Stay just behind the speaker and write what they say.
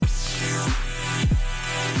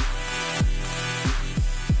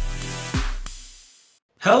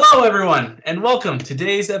Hello, everyone, and welcome to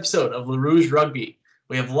today's episode of Le Rouge Rugby.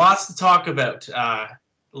 We have lots to talk about. You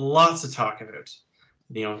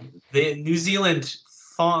know, the New Zealand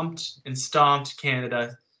thumped and stomped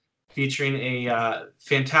Canada, featuring a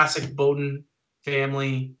fantastic Bowden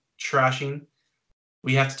family trashing.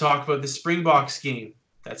 We have to talk about the Springboks game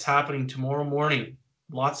that's happening tomorrow morning.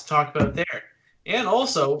 Lots to talk about there. And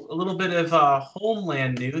also, a little bit of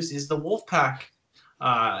homeland news is the Wolfpack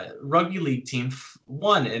rugby league team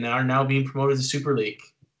won and are now being promoted to Super League.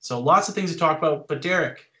 So lots of things to talk about. But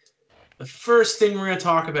Derek, the first thing we're going to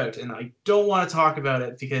talk about, and I don't want to talk about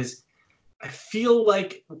it because I feel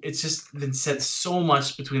like it's just been said so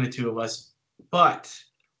much between the two of us, but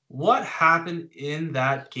what happened in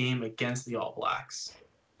that game against the All Blacks?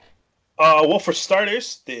 Well, for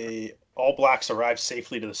starters, the All Blacks arrived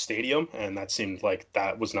safely to the stadium, and that seemed like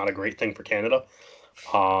that was not a great thing for Canada.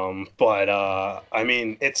 I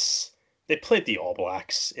mean, they played the All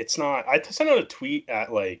Blacks. It's not. I sent out a tweet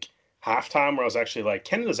at like halftime where I was actually like,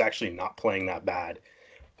 Canada's actually not playing that bad,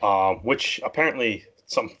 which apparently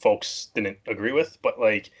some folks didn't agree with. But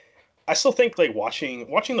like, I still think like watching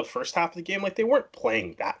the first half of the game, like they weren't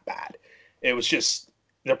playing that bad. It was just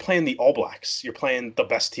they're playing the All Blacks. You're playing the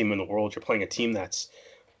best team in the world. You're playing a team that's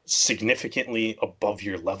significantly above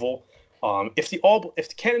your level.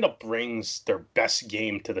 If Canada brings their best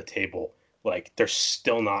game to the table, like they're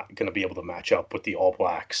still not going to be able to match up with the All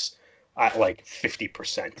Blacks at like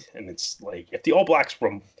 50%. And it's like if the All Blacks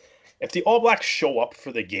show up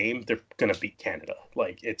for the game, they're going to beat Canada.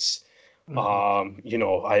 Like it's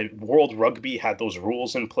World Rugby had those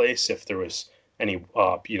rules in place. If there was any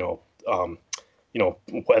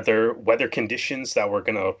weather conditions that were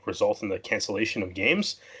going to result in the cancellation of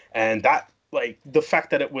games, and that like the fact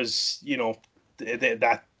that it was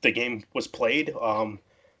that the game was played,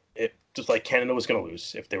 it just like Canada was going to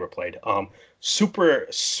lose if they were played. Super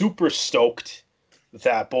stoked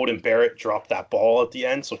that Beauden Barrett dropped that ball at the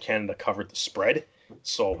end, so Canada covered the spread,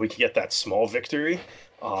 so we could get that small victory.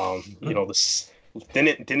 This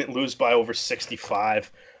didn't lose by over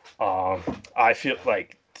 65. I feel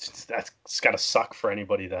like that's got to suck for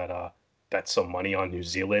anybody that bet some money on New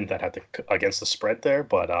Zealand that had to against the spread there.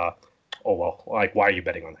 But oh well, like why are you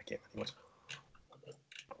betting on that game anyways?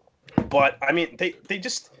 But I mean, they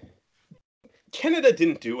just Canada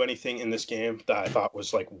didn't do anything in this game that I thought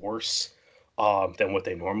was like worse than what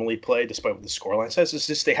they normally play, despite what the scoreline says. It's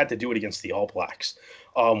just they had to do it against the All Blacks.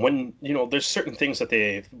 When there's certain things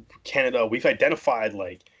that we've identified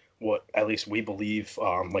like what at least we believe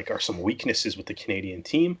like are some weaknesses with the Canadian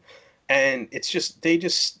team, and it's just they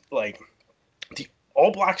just like the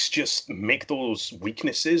All Blacks just make those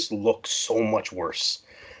weaknesses look so much worse,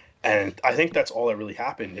 and I think that's all that really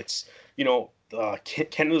happened. It's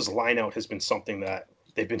Canada's lineout has been something that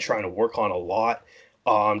they've been trying to work on a lot,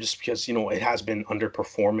 just because it has been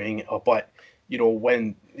underperforming, but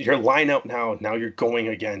when your lineout now you're going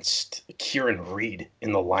against Kieran Reid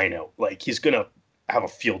in the lineout, like he's gonna have a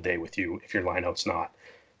field day with you if your lineout's not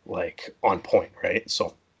like on point, right?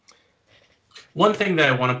 So one thing that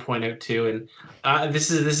I want to point out too, and this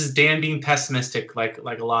is Dan being pessimistic, like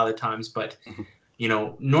a lot of the times, but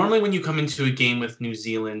normally when you come into a game with New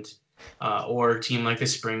Zealand or a team like the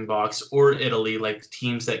Springboks or Italy, like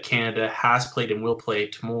teams that Canada has played and will play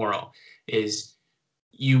tomorrow, is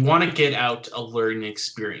you want to get out a learning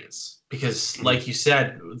experience because, like you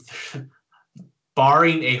said,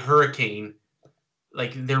 barring a hurricane,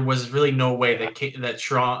 like there was really no way that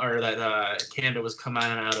Toronto or that Canada was coming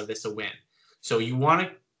out of this a win. So you want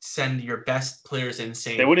to send your best players in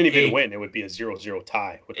saying they wouldn't even win; it would be a 0-0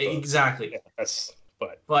 tie. Exactly.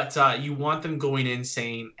 But you want them going in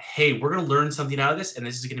saying, "Hey, we're going to learn something out of this, and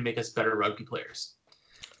this is going to make us better rugby players."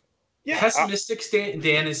 Yeah, pessimistic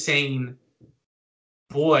Dan is saying,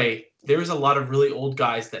 "Boy, there's a lot of really old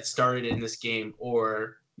guys that started in this game,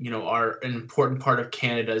 or are an important part of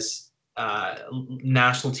Canada's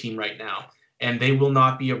national team right now, and they will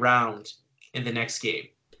not be around in the next game."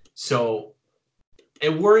 So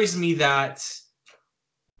it worries me that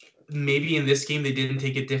maybe in this game they didn't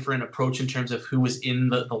take a different approach in terms of who was in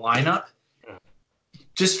the lineup.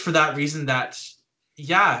 Just for that reason that,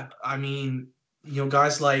 yeah, I mean,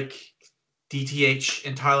 guys like DTH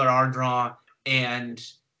and Tyler Ardron and,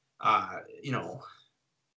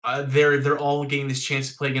 they're all getting this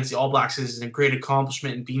chance to play against the All Blacks is a great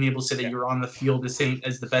accomplishment, and being able to say that you're on the field the same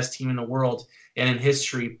as the best team in the world and in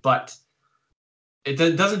history, but it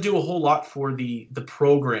doesn't do a whole lot for the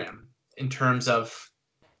program in terms of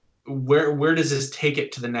where does this take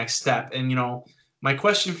it to the next step. And my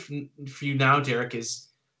question for you now, Derek, is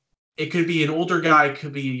it could be an older guy, it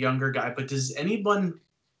could be a younger guy, but did anyone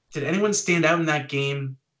stand out in that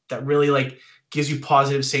game that really like gives you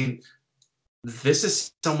positive, saying this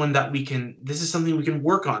is someone that this is something we can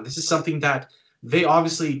work on. This is something that they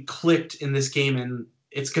obviously clicked in this game, and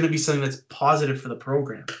it's going to be something that's positive for the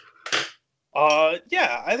program.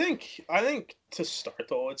 Yeah, I think to start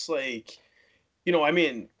though, it's like, I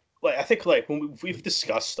mean, like I think like when we've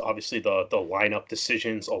discussed obviously the lineup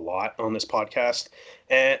decisions a lot on this podcast,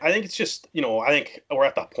 and I think it's just, I think we're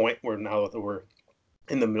at that point where now that we're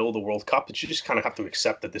in the middle of the World Cup that you just kind of have to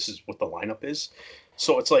accept that this is what the lineup is.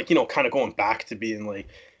 So it's like, kind of going back to being like,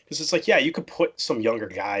 because it's like, yeah, you could put some younger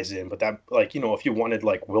guys in, but that, like, if you wanted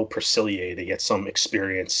like Will Percillier to get some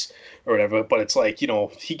experience or whatever, but it's like,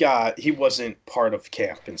 he wasn't part of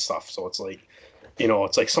camp and stuff. So it's like,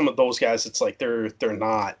 it's like some of those guys, it's like they're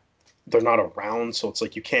not around. So it's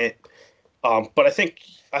like you can't. But I think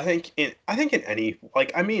in any,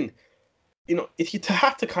 like, I mean, if you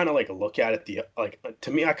have to kind of like look at it,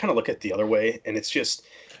 to me, I kind of look at it the other way, and it's just,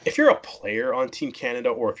 if you're a player on Team Canada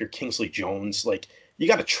or if you're Kingsley Jones, like, you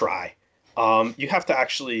got to try. You have to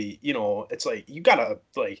actually, it's like you gotta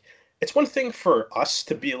like. It's one thing for us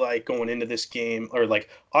to be like going into this game, or like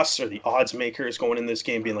us or the odds makers going in this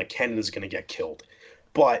game being like Canada's gonna get killed,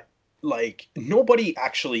 but like nobody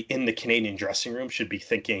actually in the Canadian dressing room should be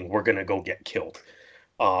thinking we're gonna go get killed.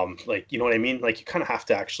 Like, you know what I mean? Like, you kind of have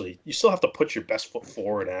to actually, you still have to put your best foot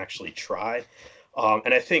forward and actually try.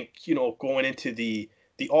 And I think, going into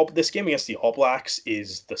this game against the All Blacks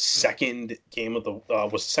is the second game of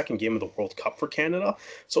was the second game of the World Cup for Canada.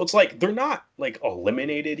 So it's like, they're not like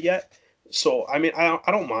eliminated yet. So, I mean, I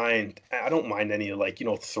don't mind any like,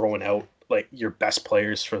 throwing out like your best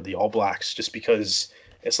players for the All Blacks, just because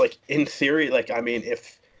it's like, in theory, like, I mean,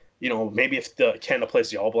 maybe if the Canada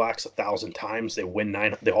plays the All Blacks 1,000 times, the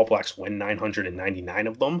All Blacks win 999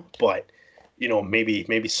 of them. But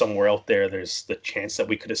maybe somewhere out there's the chance that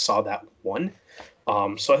we could have saw that one.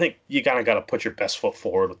 So I think you kind of got to put your best foot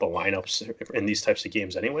forward with the lineups in these types of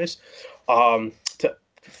games, anyways. As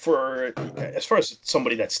far as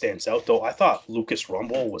somebody that stands out, though, I thought Lucas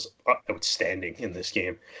Rumble was outstanding in this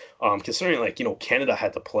game, considering like Canada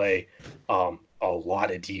had to play a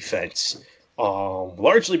lot of defense.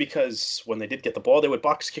 Largely because when they did get the ball, they would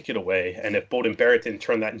box kick it away, and if Beauden Barrett didn't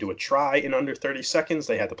turn that into a try in under 30 seconds,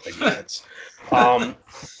 they had to play defense.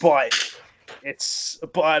 But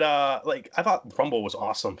like, I thought Rumble was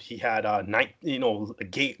awesome. He had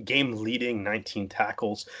game leading 19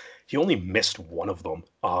 tackles. He only missed one of them.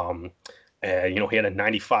 And he had a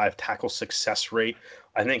 95 tackle success rate.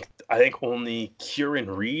 I think only Kieran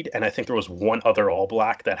Reid, and I think there was one other All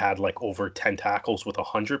Black that had like over 10 tackles with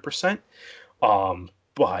 100%.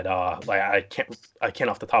 But like I can't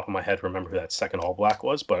off the top of my head remember who that second All Black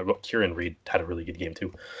was, but Kieran Reid had a really good game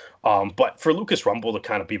too. But for Lucas Rumble to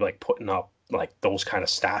kind of be like putting up like those kind of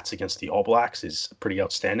stats against the All Blacks is pretty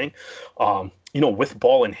outstanding. With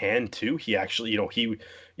ball in hand too, he actually,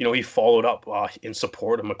 he followed up in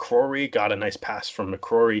support of McCrory, got a nice pass from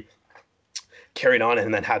McCrory, carried on,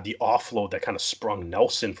 and then had the offload that kind of sprung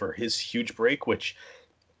Nelson for his huge break, which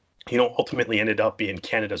ultimately ended up being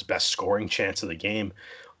Canada's best scoring chance of the game.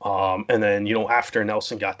 And then, after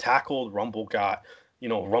Nelson got tackled, Rumble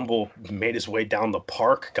made his way down the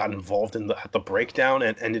park, got involved at the breakdown,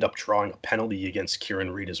 and ended up drawing a penalty against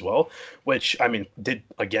Kieran Reid as well, which, I mean, did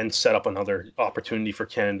again set up another opportunity for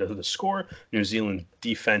Canada to score. New Zealand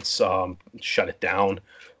defense shut it down.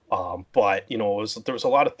 But, there was a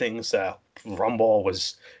lot of things that Rumble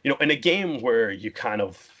was, in a game where you kind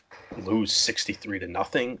of lose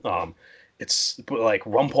 63-0. It's like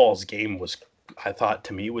Rumpal's game was, I thought,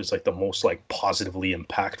 to me, was like the most like positively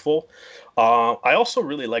impactful. I also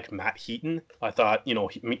really liked Matt Heaton. I thought,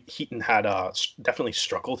 Heaton had definitely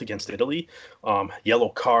struggled against Italy. Yellow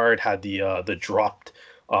card, had the dropped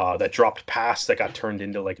pass that got turned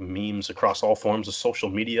into like memes across all forms of social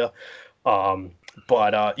media.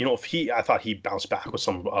 But I thought he bounced back with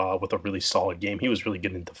with a really solid game. He was really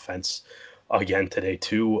good in defense again today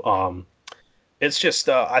too. It's just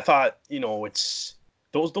I thought it's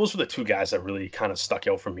those were the two guys that really kind of stuck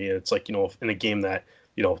out for me. It's like in a game that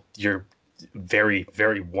you're very,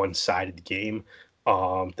 very one-sided game,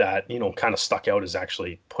 that kind of stuck out as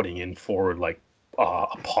actually putting in forward like a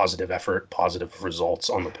positive effort, positive results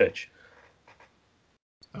on the pitch.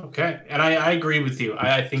 Okay, and I agree with you.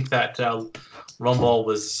 I think that Rumble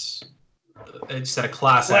was just a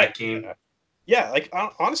class act game. Yeah, like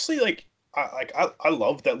honestly, like I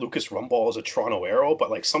love that Lucas Rumble is a Toronto Arrow, but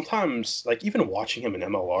like sometimes, like even watching him in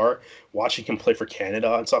MLR, watching him play for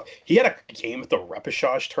Canada and stuff, he had a game at the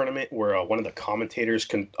Repechage tournament where one of the commentators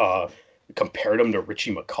compared him to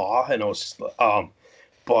Richie McCaw, and I was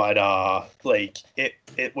like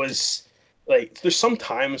it was like there's some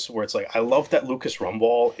times where it's like I love that Lucas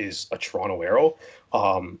Rumball is a Toronto Arrow,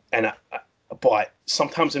 but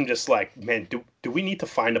sometimes I'm just like, man, do we need to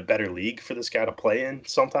find a better league for this guy to play in?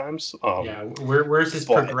 Sometimes, where's his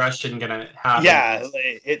progression gonna happen? Yeah,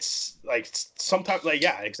 like, it's like sometimes, like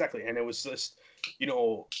yeah, exactly, and it was just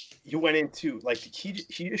you went into like he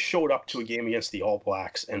just showed up to a game against the All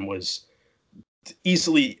Blacks and was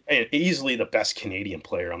easily the best Canadian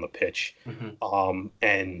player on the pitch. And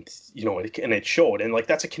it showed. And like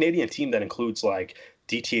that's a Canadian team that includes like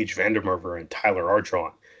DTH Vandermerver and Tyler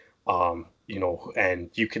Ardron. And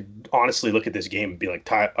you could honestly look at this game and be like,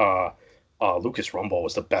 Lucas Rumball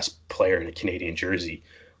was the best player in a Canadian jersey.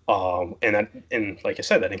 And like I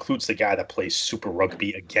said, that includes the guy that plays Super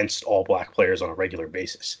Rugby against All Black players on a regular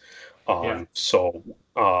basis. So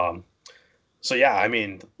yeah, I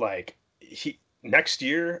mean, like next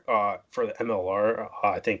year for the MLR,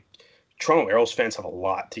 I think Toronto Arrows fans have a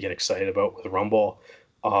lot to get excited about with Rumball.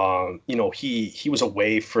 He was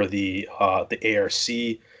away for the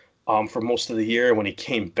ARC for most of the year. When he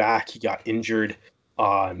came back, he got injured,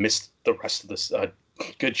 missed the rest of this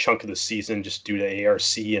good chunk of the season just due to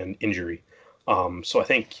ARC and injury. So I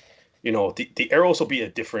think the Arrows will be a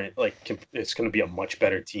different, it's going to be a much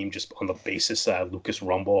better team just on the basis that Lucas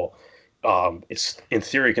Rumball is in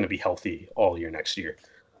theory going to be healthy all year next year.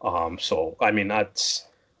 So I mean that's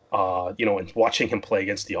and watching him play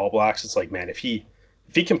against the All Blacks, it's like, man, if he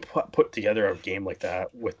can put together a game like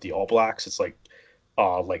that with the All Blacks, it's like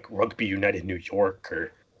Rugby United New York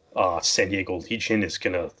or San Diego Legion is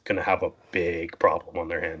gonna have a big problem on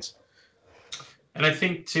their hands. And I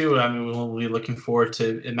think too, I mean, we'll be looking forward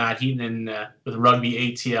to Matt Heaton with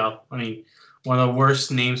Rugby ATL. I mean, one of the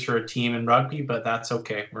worst names for a team in rugby, but that's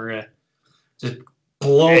okay. We're gonna just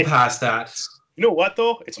blow past that. You know what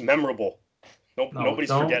though? It's memorable.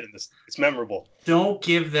 Nobody's forgetting this. It's memorable. Don't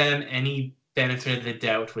give them any benefit of the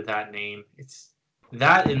doubt with that name. It's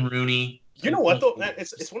that and Rooney. You know what though?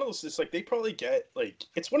 It's one of those. It's like they probably get like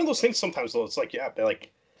it's one of those things. Sometimes though, it's like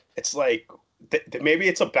it's like maybe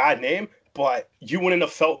it's a bad name, but you wouldn't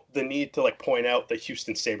have felt the need to like point out the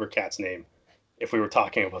Houston SaberCats name if we were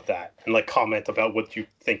talking about that and like comment about what you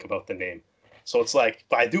think about the name. So it's like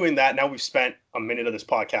by doing that, now we've spent a minute of this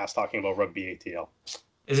podcast talking about Rugby ATL.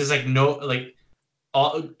 Is this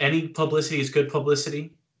any publicity is good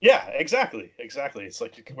publicity? Yeah, exactly. It's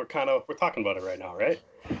like we're talking about it right now, right?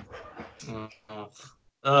 Yeah.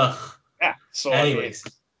 So anyways,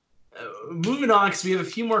 moving on, because we have a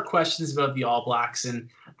few more questions about the All Blacks, and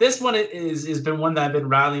this one has been one that I've been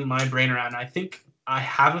rattling my brain around. I think I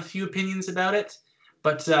have a few opinions about it,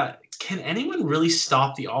 but can anyone really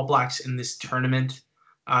stop the All Blacks in this tournament?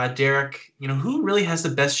 Derek, who really has the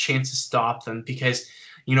best chance to stop them? Because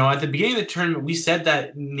at the beginning of the tournament, we said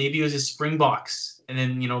that maybe it was the Springboks, and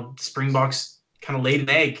then the Springboks kind of laid an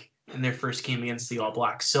egg in their first game against the All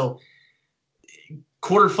Blacks. So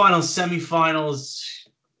quarterfinals, semifinals,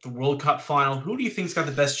 the World Cup final, who do you think's got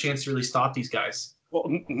the best chance to really stop these guys? Well,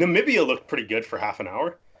 Namibia looked pretty good for half an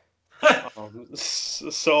hour. I don't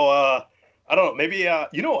know. Maybe I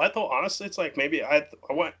thought honestly, it's like maybe I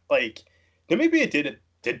went like Namibia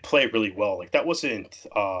did play really well. Like that wasn't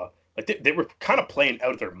like they were kind of playing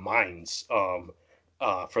out of their minds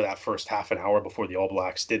for that first half an hour before the All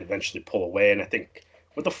Blacks did eventually pull away. And I think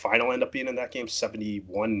would the final end up being in that game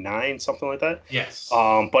 71-9, something like that? Yes.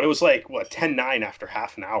 But it was like 10-9 after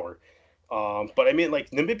half an hour. But I mean,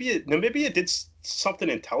 like Namibia did something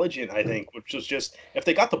intelligent, I think, which was just if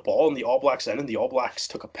they got the ball in the All Blacks end and the All Blacks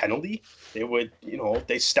took a penalty, they would,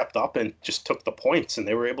 they stepped up and just took the points, and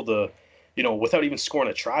they were able to, without even scoring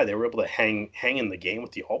a try, they were able to hang in the game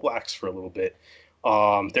with the All Blacks for a little bit.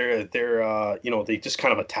 They just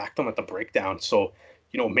kind of attacked them at the breakdown. So,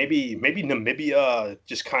 maybe Namibia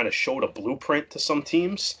just kind of showed a blueprint to some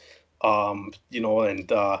teams,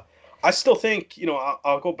 I still think,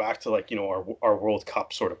 I'll go back to like, our World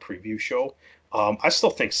Cup sort of preview show. I still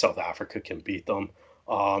think South Africa can beat them.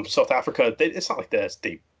 South Africa, it's not like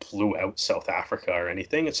they blew out South Africa or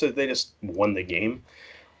anything. It's they just won the game.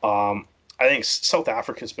 I think South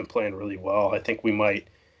Africa's been playing really well. I think we might,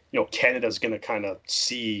 Canada's going to kind of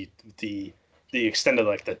see the extent of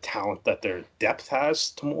like the talent that their depth has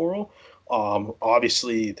tomorrow.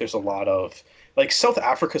 Obviously, there's a lot of like South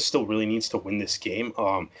Africa still really needs to win this game.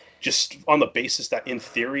 Just on the basis that in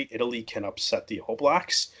theory Italy can upset the All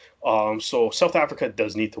Blacks. So South Africa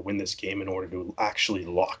does need to win this game in order to actually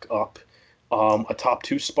lock up a top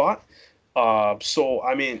 2 spot. So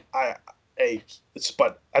I mean,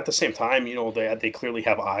 but at the same time, they clearly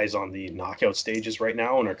have eyes on the knockout stages right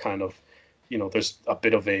now and are kind of, there's a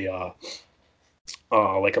bit of a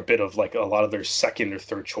like a bit of like a lot of their second or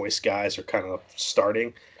third choice guys are kind of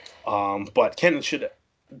starting. But Canada should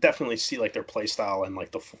definitely see like their play style and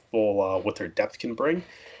like the full what their depth can bring.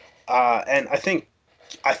 And I think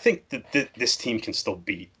that this team can still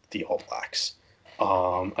beat the All Blacks.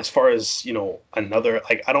 As far as another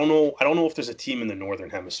like I don't know if there's a team in the Northern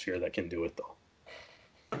Hemisphere that can do it though.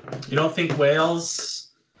 You don't think Wales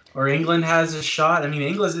or England has a shot? I mean,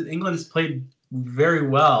 England's played very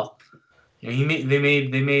well. They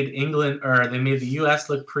made England or they made the U.S.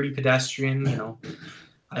 look pretty pedestrian.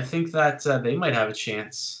 I think that they might have a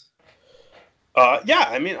chance.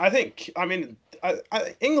 Yeah,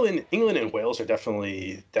 England and Wales are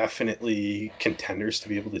definitely contenders to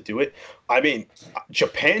be able to do it. I mean,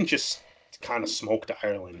 Japan just kind of smoked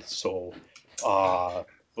Ireland, so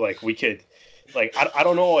like we could, like I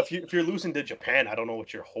don't know if you're losing to Japan, I don't know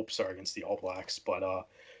what your hopes are against the All Blacks, but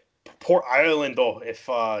poor Ireland though, if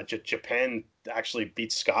Japan actually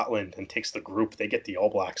beats Scotland and takes the group, they get the All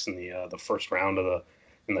Blacks in the first round of the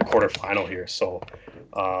quarterfinal here. So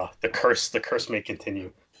the curse may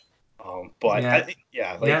continue. But yeah. I think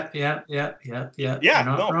yeah. No,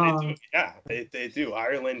 they do. Yeah, they do.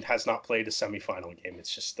 Ireland has not played a semifinal game.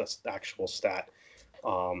 It's just that's the actual stat.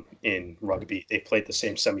 In rugby, they played the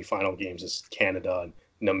same semifinal games as Canada and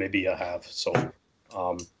Namibia have. So,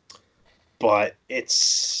 but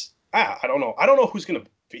it's I don't know. I don't know who's gonna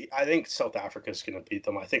beat. I think South Africa is gonna beat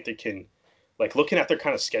them. I think they can. Like looking at their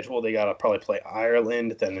kind of schedule, they gotta probably play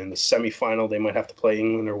Ireland. Then in the semifinal, they might have to play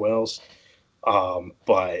England or Wales.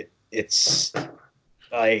 But it's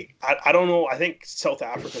I don't know. I think South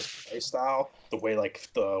Africa's play style, the way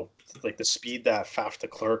the speed that Faf de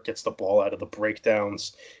Klerk gets the ball out of the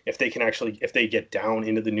breakdowns, if they get down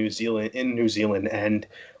into the New Zealand end,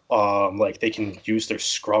 like they can use their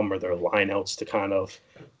scrum or their lineouts to kind of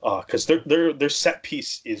because their set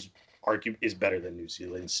piece is better than New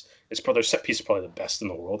Zealand's. Their set piece is probably the best in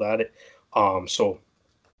the world at it. So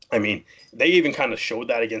I mean, they even kind of showed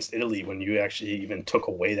that against Italy when you actually even took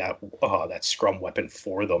away that scrum weapon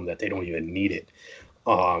for them, that they don't even need it.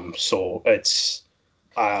 So it's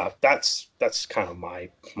that's kind of my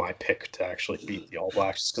pick to actually beat the All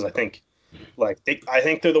Blacks, because I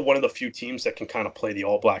think they're one of the few teams that can kind of play the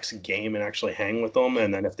All Blacks game and actually hang with them,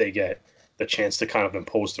 and then if they get the chance to kind of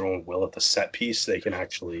impose their own will at the set piece, they can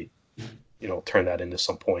actually turn that into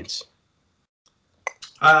some points.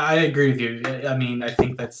 I agree with you. I mean, I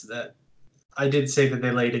think that's that. I did say that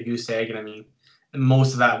they laid a goose egg, and I mean,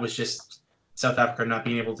 most of that was just South Africa not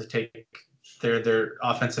being able to take their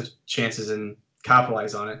offensive chances and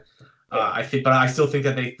capitalize on it. But I still think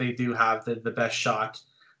that they do have the best shot.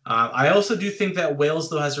 I also do think that Wales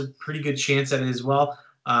though has a pretty good chance at it as well.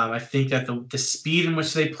 I think that the speed in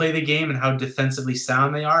which they play the game and how defensively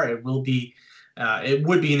sound they are, it would be an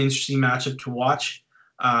interesting matchup to watch.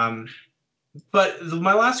 But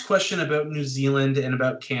my last question about New Zealand and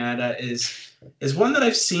about Canada is one that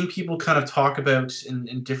I've seen people kind of talk about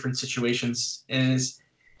in different situations. Is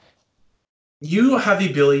you have the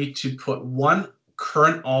ability to put one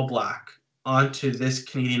current All Black onto this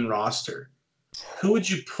Canadian roster. Who would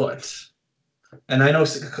you put? And I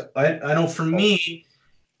know for me,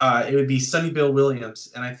 it would be Sonny Bill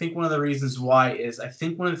Williams. And I think one of the reasons why is I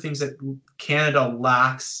think one of the things that Canada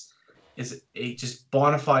lacks is a just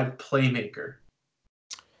bona fide playmaker.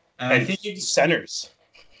 And I think centers.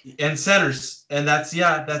 And centers. And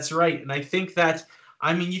that's right. And I think that,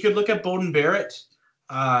 I mean, you could look at Beauden Barrett,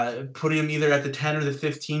 putting him either at the 10 or the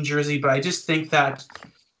 15 jersey, but I just think that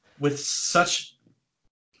with such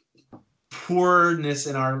poorness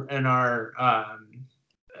in our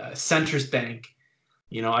centers bank,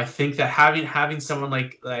 I think that having someone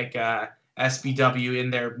like SBW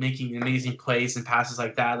in there making amazing plays and passes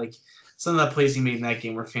like that, like some of the plays he made in that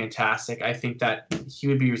game were fantastic. I think that he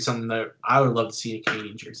would be someone that I would love to see in a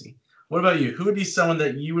Canadian jersey. What about you? Who would be someone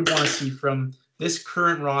that you would want to see from this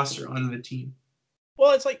current roster on the team?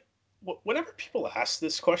 Well, it's like whenever people ask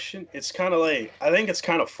this question, it's kind of like I think it's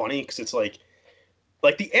kind of funny because it's like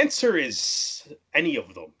the answer is any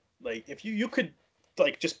of them. Like if you could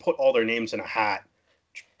like just put all their names in a hat,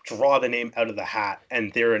 draw the name out of the hat,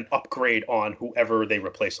 and they're an upgrade on whoever they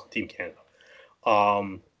replace on Team Canada.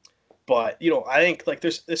 But I think like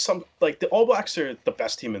there's some like the All Blacks are the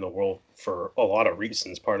best team in the world for a lot of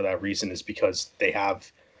reasons. Part of that reason is because they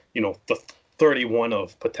have the 31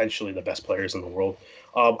 of potentially the best players in the world.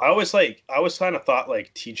 I always kind of thought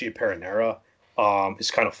like TJ Perenara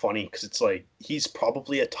is kind of funny because it's like he's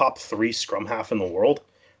probably a top 3 scrum half in the world,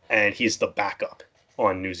 and he's the backup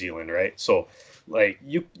on New Zealand, right? So like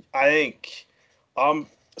I think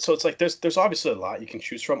so it's like there's obviously a lot you can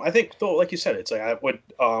choose from. I think though, like you said, it's like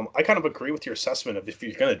I kind of agree with your assessment of if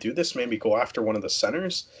you're gonna do this, maybe go after one of the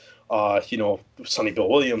centers. Sonny Bill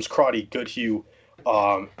Williams, Crotty, Goodhue,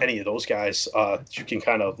 any of those guys, you can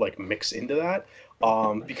kind of like mix into that.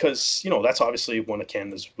 Because that's obviously one of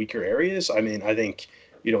Canada's weaker areas. I mean, I think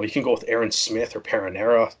you can go with Aaron Smith or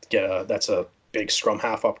Perenera. That's a big scrum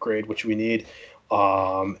half upgrade, which we need.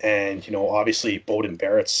 And obviously Beauden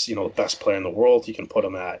Barrett's the best player in the world. You can put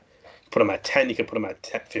him at 10. You can put him at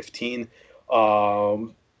 10, 15.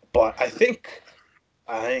 But I think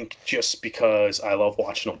just because I love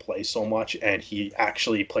watching him play so much, and he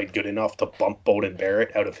actually played good enough to bump Beauden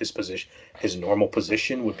Barrett out of his position, his normal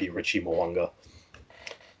position would be Richie Mo'unga,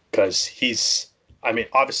 because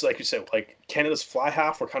obviously, like you said, like Canada's fly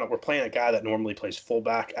half, we're playing a guy that normally plays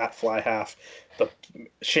fullback at fly half. The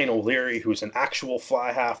Shane O'Leary, who's an actual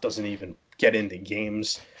fly half, doesn't even get into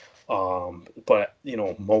games. But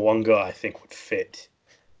Mo'unga, I think would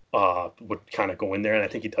kind of go in there, and I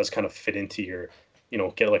think he does kind of fit into your,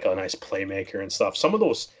 get like a nice playmaker and stuff. Some of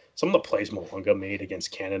the plays Mo'unga made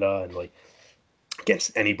against Canada and like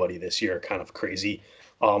against anybody this year are kind of crazy.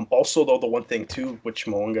 Also, though, the one thing too, which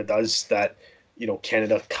Mo'unga does that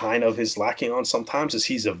Canada kind of is lacking on sometimes, is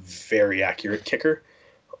he's a very accurate kicker,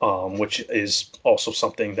 which is also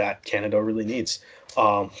something that Canada really needs.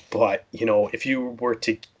 But if you were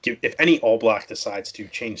to if any All Black decides to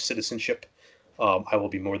change citizenship, I will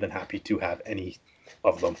be more than happy to have any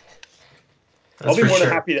of them. I'll be more than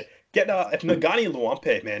happy to get if Ngani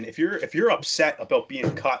Luampe, man. If you're upset about being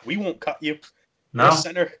cut, we won't cut you. No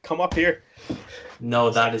center, come up here. No,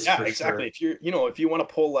 that is for exactly. Sure. If you want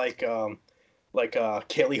to pull like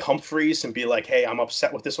Kaylee Humphreys and be like, hey, I'm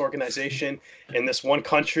upset with this organization in this one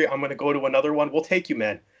country, I'm going to go to another one. We'll take you,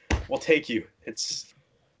 man. We'll take you.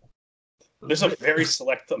 There's a very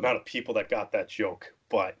select amount of people that got that joke,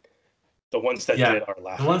 but the ones that did are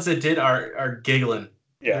laughing. The ones that did are giggling.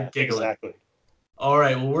 Yeah, giggling. Exactly. All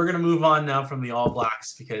right, well, we're going to move on now from the All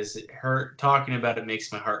Blacks because talking about it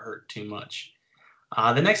makes my heart hurt too much.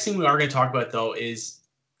 The next thing we are going to talk about, though, is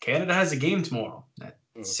Canada has a game tomorrow at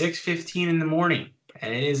 6:15 in the morning,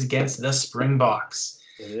 and it is against the Springboks.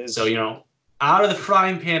 It is. So, out of the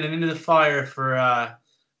frying pan and into the fire for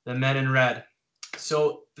the men in red.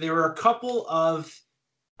 So there were a couple of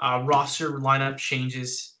roster lineup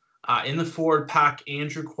changes. In the forward pack,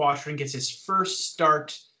 Andrew Quattrin gets his first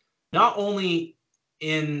start, not only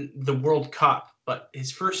in the World Cup, but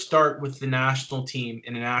his first start with the national team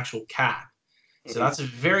in an actual cap. So that's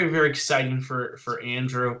very, very exciting for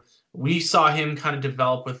Andrew. We saw him kind of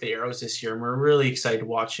develop with the Arrows this year, and we're really excited to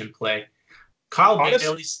watch him play. Kyle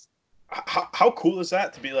Bailey. How cool is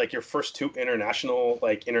that to be like your first two international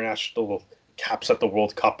caps at the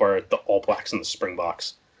World Cup are the All Blacks and the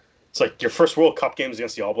Springboks? It's like your first World Cup games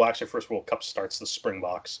against the All Blacks. Your first World Cup starts the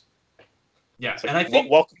Springboks. Yeah, and I think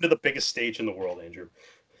welcome to the biggest stage in the world, Andrew.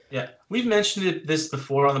 Yeah, we've mentioned this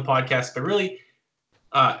before on the podcast, but really,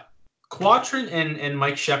 Quattrin and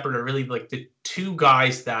Mike Sheppard are really like the two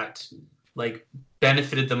guys that like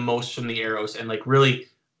benefited the most from the Arrows and like really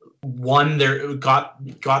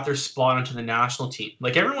got their spot onto the national team.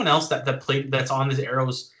 Like everyone else that played that's on this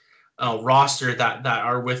Arrows roster that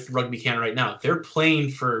are with Rugby Canada right now, they're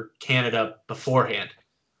playing for Canada beforehand.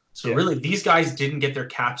 So really, these guys didn't get their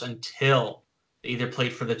caps until they either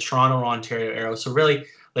played for the Toronto or Ontario Arrows. So really,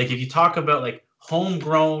 like if you talk about like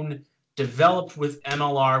homegrown, developed with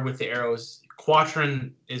MLR with the Arrows,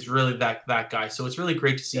 Quattrin is really that guy. So it's really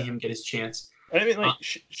great to see him get his chance. And I mean, like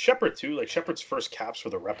Sheppard too. Like Sheppard's first caps were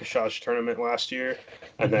the repechage tournament last year,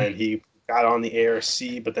 and then he got on the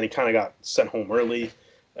ARC, but then he kind of got sent home early.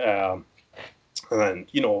 And then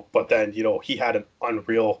he had an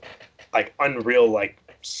unreal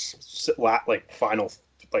final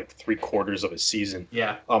like 3/4 of his season.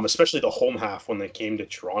 Yeah. Especially the home half when they came to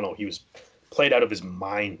Toronto, he was played out of his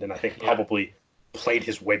mind, and I think probably played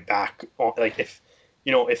his way back. Like if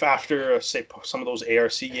after say some of those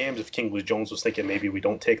ARC games, if Kingsley Jones was thinking maybe we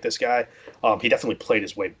don't take this guy, he definitely played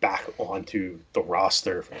his way back onto the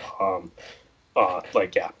roster.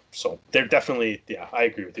 So they're definitely I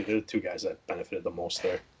agree with you. They're the two guys that benefited the most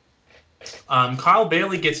there. Kyle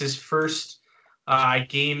Bailey gets his first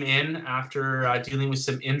game in after dealing with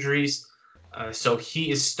some injuries. So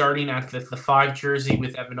he is starting at the 5 jersey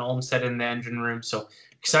with Evan Olmstead in the engine room. So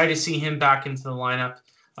excited to see him back into the lineup.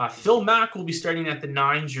 Phil Mack will be starting at the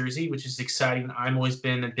 9 jersey, which is exciting. I've always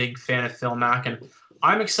been a big fan of Phil Mack, and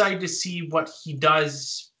I'm excited to see what he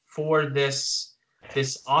does for this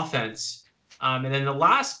offense. And then the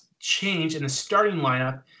last change in the starting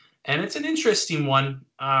lineup, and it's an interesting one,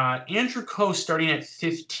 Andrew Coe starting at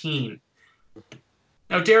 15.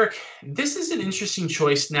 Now, Derek, this is an interesting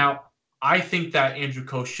choice. Now, I think that Andrew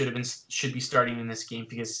Coe should be starting in this game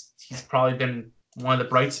because he's probably been one of the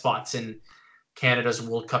bright spots in Canada's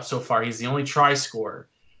World Cup so far. He's the only try scorer.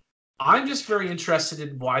 I'm just very interested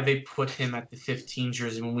in why they put him at the 15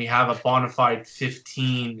 jersey when we have a bona fide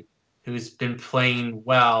 15 who's been playing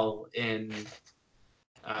well in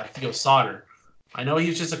Theo Sauter. I know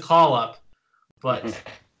he's just a call-up, but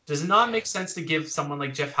does it not make sense to give someone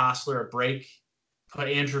like Jeff Hassler a break, put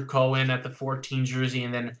Andrew Coe in at the 14 jersey,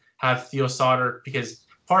 and then have Theo Sauter, because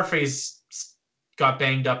Parfay's got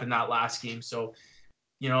banged up in that last game. So,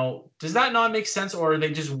 does that not make sense, or are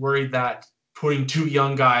they just worried that putting two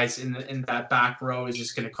young guys in that back row is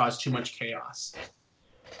just going to cause too much chaos?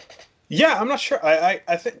 Yeah, I'm not sure.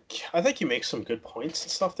 I think you make some good points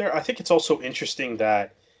and stuff there. I think it's also interesting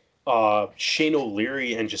that Shane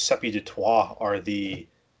O'Leary and Giuseppe Dutoit are the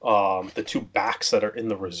two backs that are in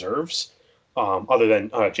the reserves, other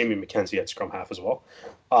than Jamie McKenzie at scrum half as well.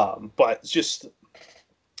 But just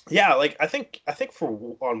like I think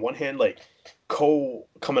for on one hand, like Coe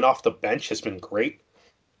coming off the bench has been great.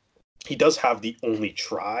 He does have the only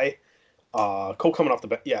try. Coe coming off the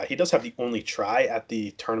bench, he does have the only try at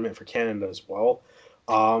the tournament for Canada as well.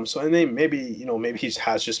 So and then maybe he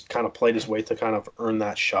has just kind of played his way to kind of earn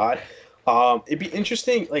that shot. It'd be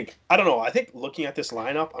interesting. Like, I don't know. I think looking at this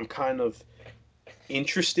lineup, I'm kind of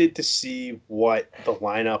interested to see what the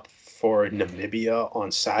lineup for Namibia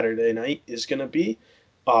on Saturday night is going to be.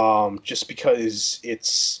 Just because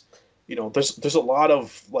it's, there's a lot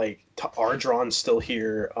of like Ardron still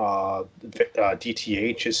here.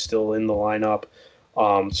 DTH is still in the lineup.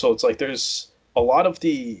 So it's like there's a lot of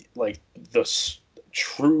the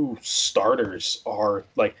true starters are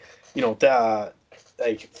like, the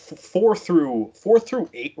like 4 through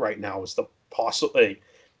 8 right now is the possible. Like,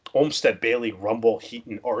 Olmstead, Bailey, Rumble,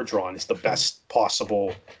 Heaton, Ardron is the best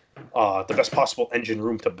possible engine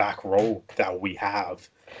room to back row that we have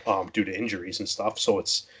due to injuries and stuff. So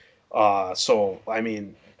it's I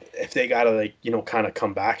mean, if they gotta kind of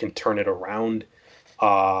come back and turn it around,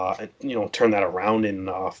 turn that around in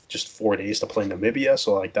just 4 days to play Namibia,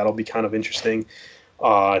 so like that'll be kind of interesting.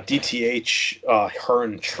 DTH,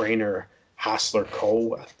 Hearn, Trainer, Hassler,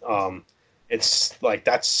 Coe. It's like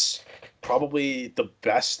that's probably the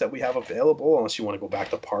best that we have available, unless you want to go back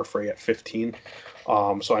to Parfray at 15.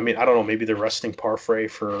 So I mean, I don't know, maybe they're resting Parfray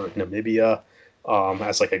for Namibia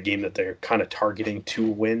as like a game that they're kind of targeting to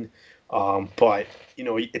win. But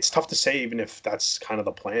it's tough to say even if that's kind of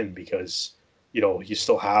the plan, because you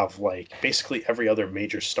still have like basically every other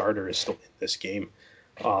major starter is still in this game.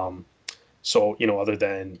 So, other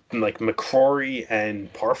than like McCrory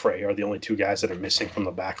and Parfray are the only two guys that are missing from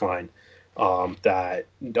the back line that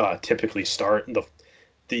typically start.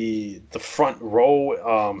 The front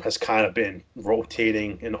row has kind of been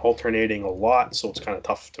rotating and alternating a lot, so it's kind of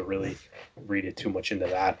tough to really read it too much into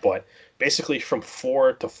that. But basically from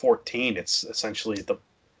 4 to 14, it's essentially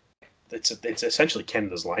it's essentially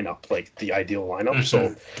Canada's lineup, like the ideal lineup.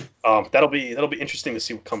 So that'll be interesting to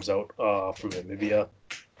see what comes out from Namibia.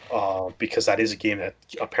 Because that is a game that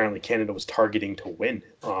apparently Canada was targeting to win.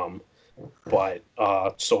 And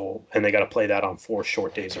they got to play that on 4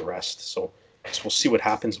 short days of rest. So we'll see what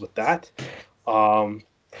happens with that.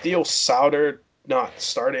 Theo Sauter not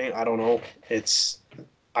starting, I don't know.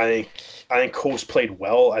 I think Coe's played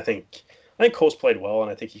well. I think Coe's played well,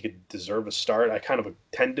 and I think he could deserve a start. I kind of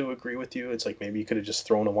tend to agree with you. It's like maybe you could have just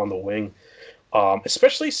thrown him on the wing,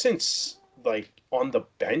 especially since like on the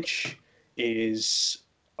bench is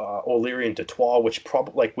O'Leary and Dutoit,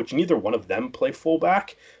 which neither one of them play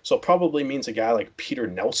fullback, so it probably means a guy like Peter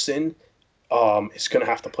Nelson is going to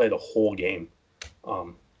have to play the whole game.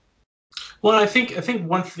 Well, I think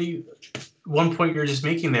one point you're just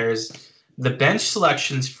making there is the bench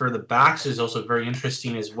selections for the backs is also very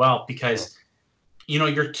interesting as well, because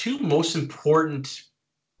your two most important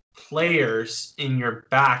players in your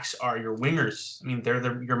backs are your wingers. I mean,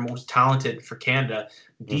 they're your most talented for Canada.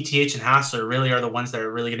 DTH and Hassler really are the ones that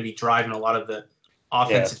are really going to be driving a lot of the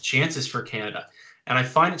offensive chances for Canada. And I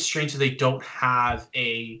find it strange that they don't have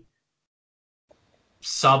a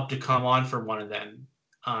sub to come on for one of them.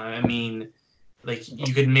 I mean, like,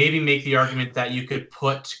 you could maybe make the argument that you could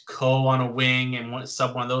put Coe on a wing and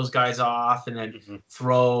sub one of those guys off, and then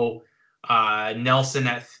throw Nelson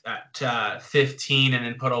at 15 and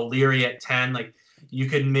then put O'Leary at 10. Like, you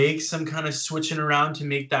could make some kind of switching around to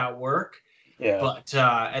make that work. Yeah. But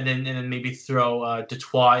and then maybe throw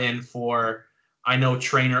Dutoit in for. I know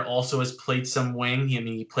Trainer also has played some wing. I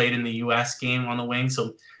mean, he played in the U.S. game on the wing,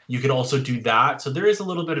 so you could also do that. So there is a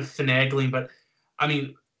little bit of finagling, but I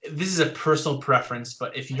mean, this is a personal preference.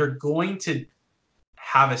 But if you're going to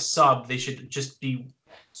have a sub. They should just be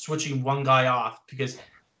switching one guy off, because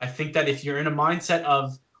I think that if you're in a mindset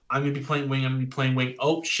of I'm going to be playing wing,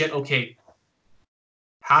 oh, shit, okay,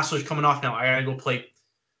 Hassler's coming off now. I got to go play,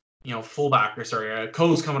 fullback, or sorry,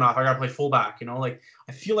 Coe's coming off. I got to play fullback, like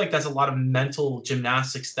I feel like that's a lot of mental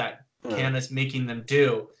gymnastics that Canada's making them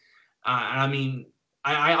do. I mean,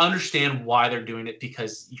 I understand why they're doing it,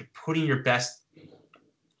 because you're putting your best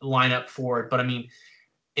lineup forward. But I mean,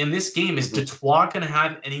 in this game, is Detroit going to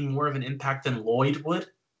have any more of an impact than Lloyd would?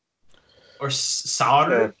 Or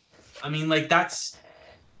Sauter? I mean, like, that's...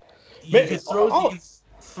 You could throw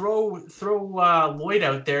Lloyd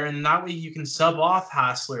out there, and that way you can sub off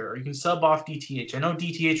Hassler, or you can sub off DTH. I know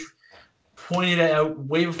DTH pointed out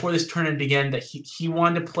way before this tournament began that he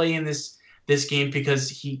wanted to play in this game because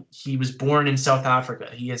he was born in South Africa.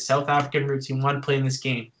 He has South African roots. He wanted to play in this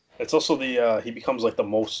game. It's also he becomes like the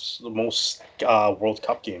most World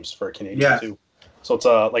Cup games for a Canadian too. So it's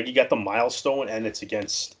like you got the milestone, and it's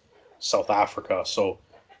against South Africa. So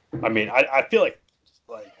I mean, I feel like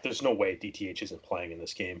there's no way DTH isn't playing in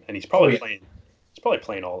this game, and he's probably playing. He's probably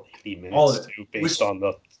playing all 80 minutes too, based on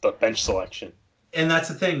the bench selection. And that's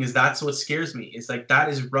the thing, is that's what scares me. Is like that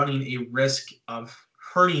is running a risk of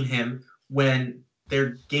hurting him when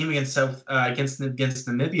their game against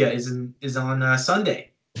Namibia is on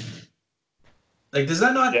Sunday. Like, does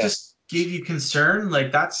that not just give you concern?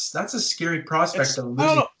 Like, that's a scary prospect of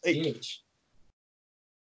losing DTH.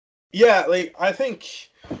 Yeah, like I think,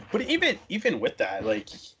 but even with that, like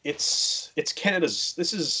it's Canada's.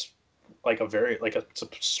 This is like it's a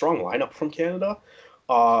strong lineup from Canada.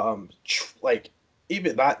 Like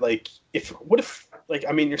even that, like if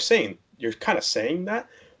I mean you're kind of saying that,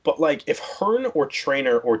 but like if Hearn or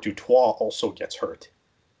Trainer or Dutoit also gets hurt,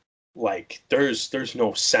 like there's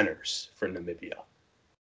no centers for Namibia,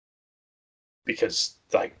 because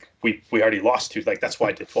like we already lost to, like that's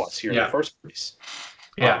why Dutoit's here in the first place.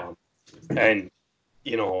 Yeah. And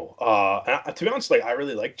to be honest, like I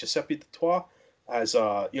really like Giuseppe Dutoit as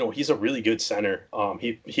he's a really good center.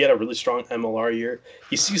 He had a really strong MLR year.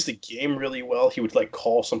 He sees the game really well. He would like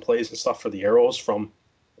call some plays and stuff for the Arrows from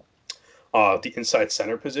the inside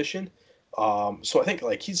center position. So I think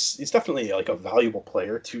like he's definitely like a valuable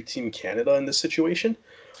player to Team Canada in this situation.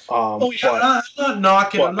 I'm not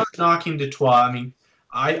knocking Dutoit. I mean,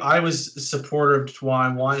 I was a supporter of Dutoit.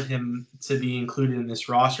 I wanted him to be included in this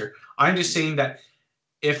roster. I'm just saying that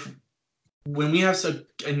when we have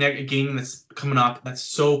a game that's coming up that's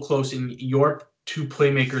so close and your two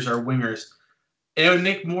playmakers are wingers, it would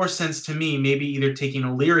make more sense to me maybe either taking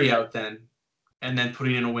O'Leary out then and then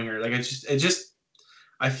putting in a winger. Like I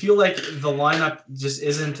feel like the lineup just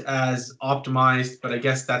isn't as optimized, but I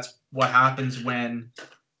guess that's what happens when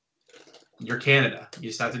you're Canada. You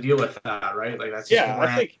just have to deal with that, right? Like that's just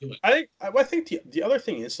I think the other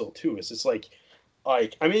thing is though too is it's like I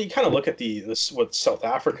mean you kind of look at what South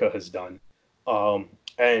Africa has done,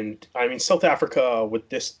 and I mean South Africa with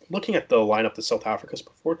this, looking at the lineup that South Africa's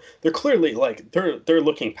before, they're clearly like they're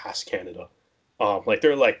looking past Canada, like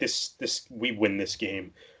they're like this we win this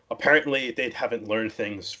game. Apparently they haven't learned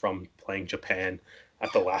things from playing Japan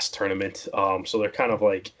at the last tournament, so they're kind of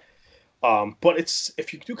like. But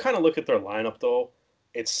if you do kind of look at their lineup though,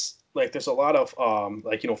 it's like there's a lot of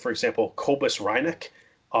for example, Cobus Reineck.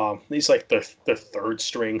 He's like their third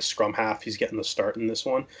string scrum half. He's getting the start in this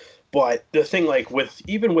one. But the thing, like with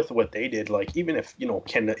what they did, like even if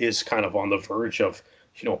Canada is kind of on the verge of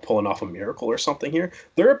pulling off a miracle or something here,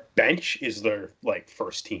 their bench is their like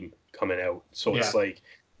first team coming out. So it's like,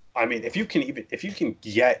 I mean, if you can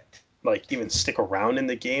get like even stick around in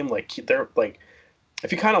the game, like they're like.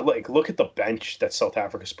 If you kind of like look at the bench that South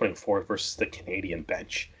Africa's putting forward versus the Canadian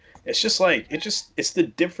bench, it's just like it's the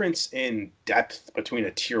difference in depth between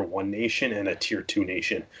a tier 1 nation and a tier 2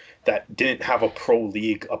 nation that didn't have a pro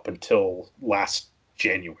league up until last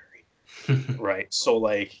January, right? So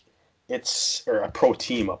like or a pro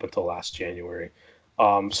team up until last January.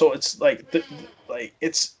 So it's like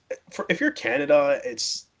if you're Canada,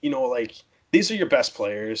 it's like these are your best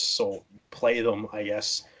players, so play them, I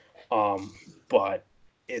guess. But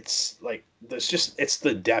it's like it's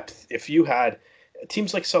the depth. If you had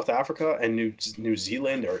teams like South Africa and New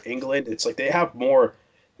Zealand or England, it's like they have more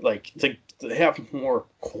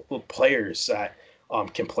players that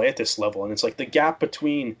can play at this level, and it's like the gap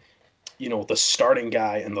between the starting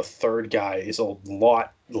guy and the third guy is a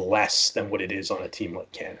lot less than what it is on a team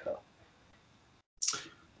like Canada.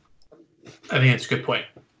 I think that's a good point.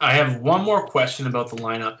 I have one more question about the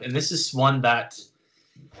lineup, and this is one that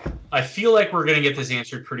I feel like we're going to get this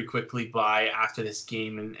answered pretty quickly by after this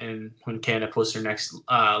game and when Canada posts their next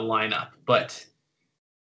lineup. But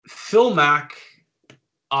Phil Mack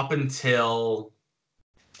up until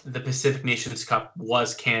the Pacific Nations Cup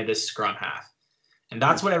was Canada's scrum half. And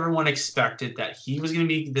that's what everyone expected, that he was going to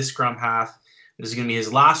be the scrum half. This was going to be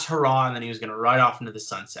his last hurrah, and then he was going to ride off into the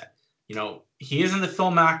sunset. You know, he isn't the Phil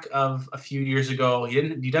Mack of a few years ago.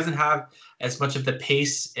 He doesn't have as much of the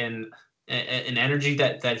pace and energy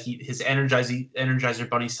that his Energizer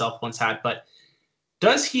Bunny self once had. But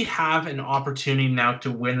does he have an opportunity now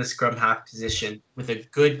to win the scrum half position with a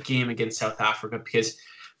good game against South Africa? Because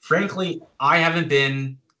frankly, I haven't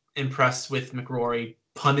been impressed with McRory.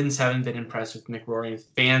 Pundits haven't been impressed with McRory, and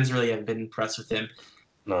fans really haven't been impressed with him.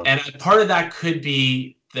 No. And part of that could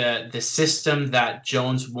be the system that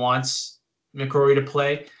Jones wants McRory to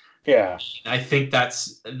play. Yeah, I think that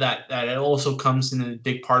it also comes in a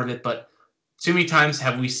big part of it. But too many times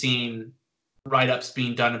have we seen write-ups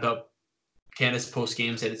being done about Canada's post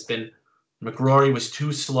games that it's been McRory was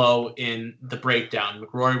too slow in the breakdown.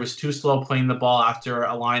 McRory was too slow playing the ball after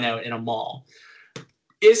a line out in a maul.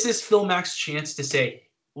 Is this Phil Mack's chance to say,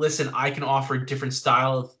 listen, I can offer a different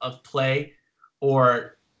style of play?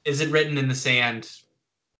 Or is it written in the sand,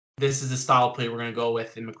 this is the style of play we're going to go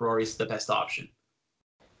with, and McRory's the best option?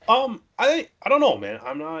 I don't know, man.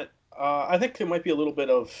 I'm not. I think there might be a little bit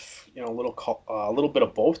of a little bit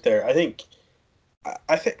of both there. I think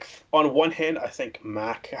on one hand, I think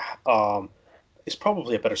Mack is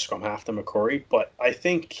probably a better scrum half than McRory, but I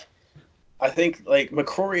think like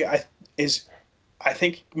McRory, I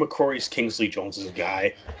think McRory's Kingsley Jones's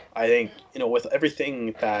guy. I think with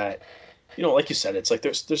everything that like you said, it's like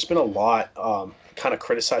there's been a lot kind of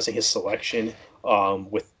criticizing his selection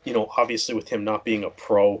with obviously with him not being a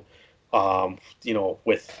pro,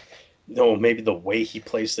 with maybe the way he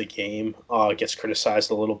plays the game gets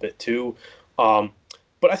criticized a little bit too.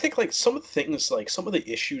 But I think like some of the things, like some of the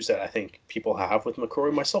issues that I think people have with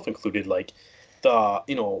McRory, myself included, like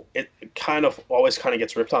it kind of always kind of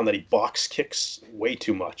gets ripped on that he box kicks way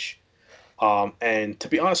too much. And to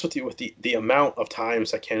be honest with you, with the amount of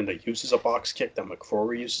times that Canada uses a box kick, that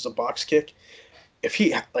McRory uses a box kick, if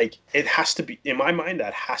he it has to be, in my mind,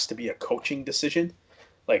 that has to be a coaching decision,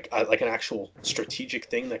 like an actual strategic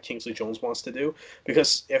thing that Kingsley Jones wants to do.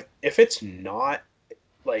 Because if it's not,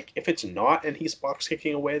 and he's box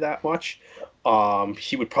kicking away that much,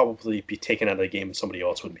 he would probably be taken out of the game and somebody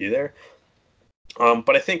else would be there.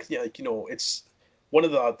 But I think it's one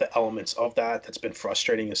of the elements of that's been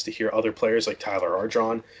frustrating is to hear other players like Tyler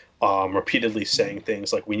Ardron repeatedly saying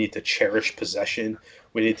things like, we need to cherish possession.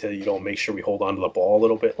 We need to, make sure we hold on to the ball a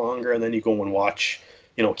little bit longer. And then you go and watch,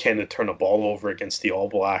 Canada turn the ball over against the All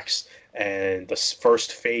Blacks. And the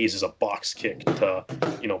first phase is a box kick to,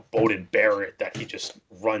 Beauden Barrett that he just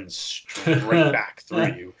runs straight back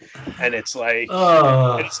through you. And it's like,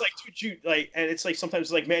 and it's like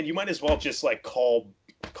sometimes like, man, you might as well just like call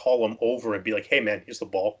him over and be like, hey man, here's the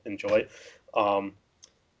ball, enjoy.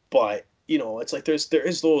 But it's like there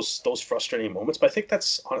is those frustrating moments, but I think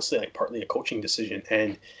that's honestly like partly a coaching decision.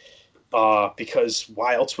 And because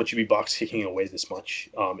why else would you be box kicking away this much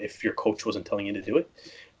if your coach wasn't telling you to do it?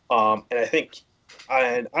 And I think,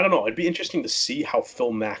 and I don't know, it'd be interesting to see how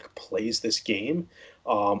Phil Mack plays this game.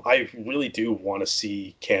 I really do want to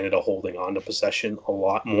see Canada holding on to possession a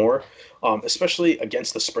lot more, especially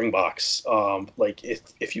against the Springboks. Like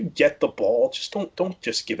if you get the ball, just don't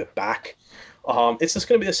just give it back. It's just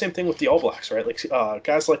going to be the same thing with the All Blacks, right? Like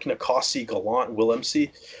guys like Nakasi, Gallant,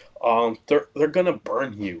 Willemse, they're going to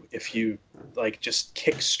burn you if you like just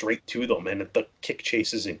kick straight to them, and if the kick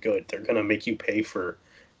chase isn't good, they're going to make you pay for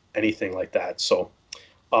anything like that. So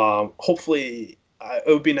hopefully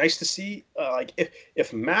it would be nice to see like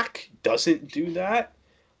if Mack doesn't do that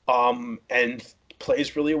and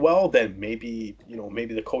plays really well, then maybe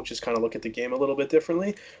the coaches kind of look at the game a little bit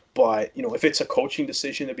differently. But if it's a coaching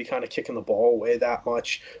decision to be kind of kicking the ball away that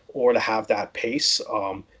much or to have that pace,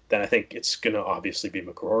 then I think it's going to obviously be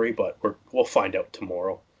McRory, but we'll find out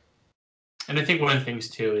tomorrow. And I think one of the things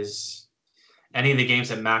too is any of the games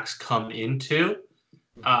that Mack's come into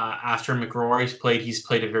after McRory's played, he's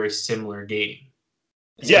played a very similar game,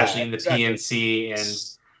 especially in the PNC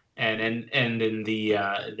and in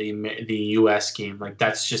the US game. Like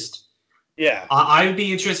that's just I'd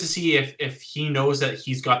be interested to see if he knows that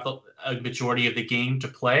he's got a majority of the game to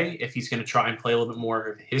play, if he's going to try and play a little bit more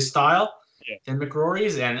of his style than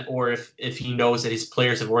McRory's, or if he knows that his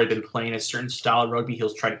players have already been playing a certain style of rugby,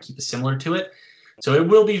 he'll try to keep it similar to it. So it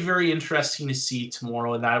will be very interesting to see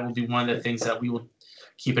tomorrow, and that will be one of the things that we will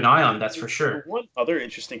keep an eye on. That's for sure. One other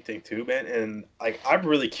interesting thing too, man, and I'm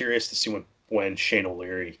really curious to see when Shane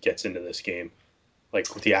O'Leary gets into this game,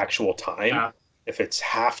 like with the actual time, if it's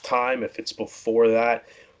halftime, if it's before that,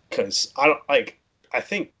 because I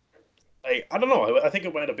think I don't know. I think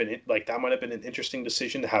it might have been like that might have been an interesting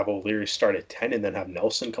decision to have O'Leary start at 10 and then have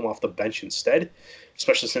Nelson come off the bench instead,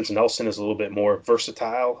 especially since Nelson is a little bit more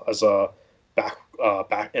versatile as a back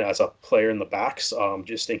as a player in the backs,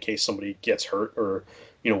 just in case somebody gets hurt or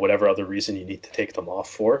whatever other reason you need to take them off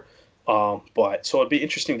for. But so it'd be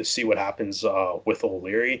interesting to see what happens with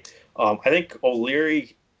O'Leary. I think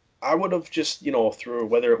O'Leary, I would have just through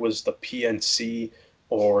whether it was the PNC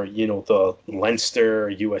or the Leinster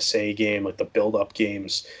USA game, like the build-up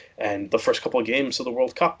games and the first couple of games of the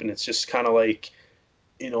World Cup, and it's just kind of like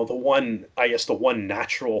the one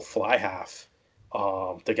natural fly half.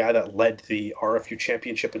 The guy that led the RFU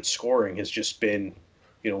championship in scoring has just been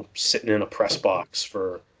sitting in a press box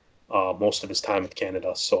for most of his time with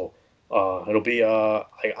Canada. So it'll be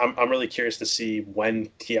I'm really curious to see when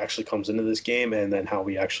he actually comes into this game and then how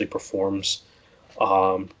he actually performs.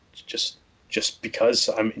 Just because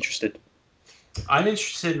I'm interested. I'm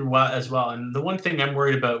interested as well. And the one thing I'm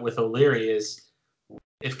worried about with O'Leary is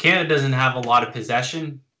if Canada doesn't have a lot of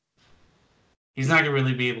possession, he's not going to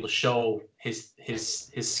really be able to show his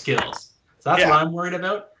skills. So that's what I'm worried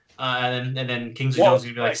about. And then Kingsley Jones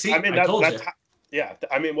will be like, "See, I told you." Yeah,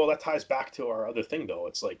 I mean, that ties back to our other thing, though.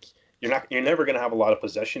 It's like you're never going to have a lot of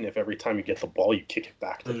possession if every time you get the ball, you kick it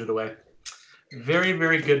back. Put it away. Very,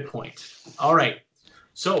 very good point. All right.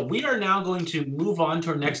 So we are now going to move on to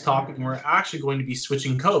our next topic, and we're actually going to be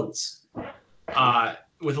switching codes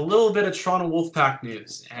with a little bit of Toronto Wolfpack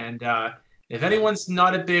news. And if anyone's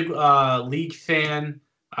not a big league fan,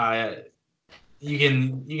 you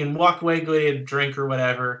can walk away, go get a drink or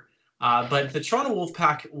whatever. But the Toronto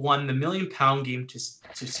Wolfpack won the £1 million game to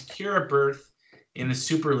secure a berth in the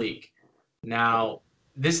Super League. Now,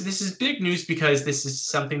 this is big news because this is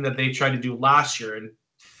something that they tried to do last year and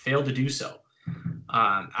failed to do so.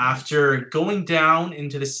 After going down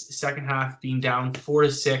into the second half, being down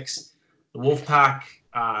 4-6, the Wolfpack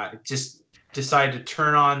just decided to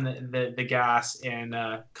turn on the gas and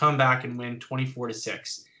come back and win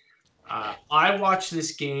 24-6. I watched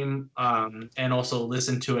this game and also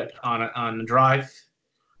listened to it on the drive.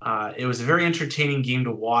 It was a very entertaining game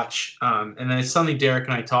to watch, and then it's something Derek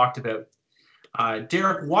and I talked about.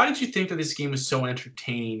 Derek, why did you think that this game was so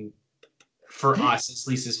entertaining for us, at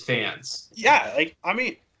least as fans? Yeah,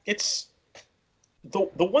 it's the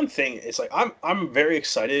one thing is I'm very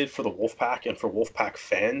excited for the Wolfpack and for Wolfpack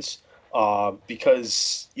fans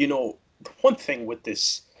because the one thing with the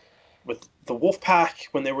Wolfpack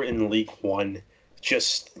when they were in League One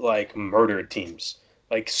just murdered teams.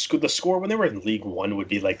 The score when they were in League One would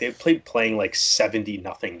be they playing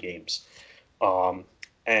 70-0 games.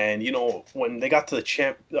 And when they got to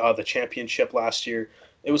the championship last year,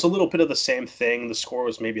 it was a little bit of the same thing. The score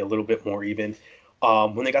was maybe a little bit more even.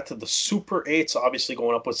 When they got to the Super 8s, obviously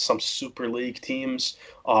going up with some Super League teams,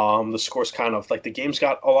 the scores kind of the games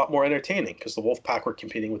got a lot more entertaining because the Wolfpack were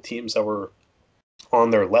competing with teams that were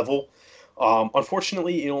on their level.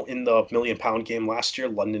 Unfortunately, in the £1 million game last year,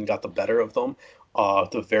 London got the better of them.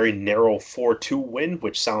 The very narrow 4-2 win,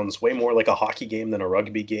 which sounds way more like a hockey game than a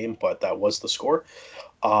rugby game, but that was the score.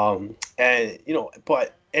 And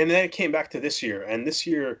then it came back to this year, and this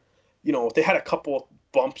year, they had a couple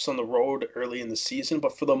bumps on the road early in the season,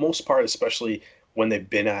 but for the most part, especially when they've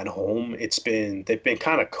been at home, they've been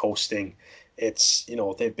kind of coasting. It's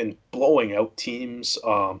they've been blowing out teams.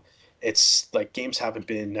 It's games haven't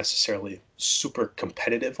been necessarily super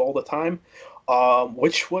competitive all the time,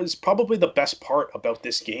 which was probably the best part about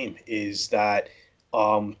this game is that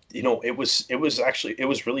it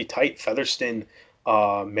was really tight. Featherston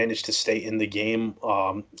managed to stay in the game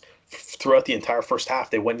throughout the entire first half.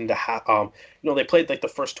 They went into half. They played the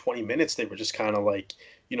first 20 minutes. They were just kind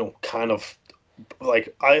of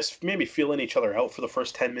maybe feeling each other out for the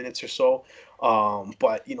first 10 minutes or so.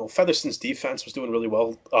 But Featherston's defense was doing really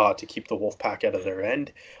well to keep the Wolfpack out of their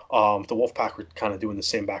end. The Wolfpack were kind of doing the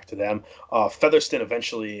same back to them. Featherston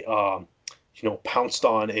eventually pounced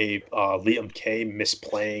on a Liam Kay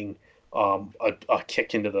misplaying a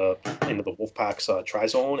kick into the Wolfpack's try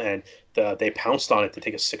zone, and they pounced on it to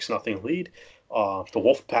take a 6-0 lead. The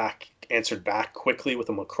Wolfpack answered back quickly with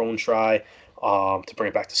a Macron try to bring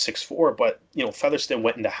it back to 6-4, but Featherston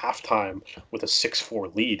went into halftime with a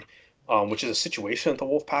 6-4 lead, which is a situation that the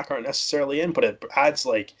Wolfpack aren't necessarily in, but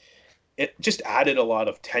it just added a lot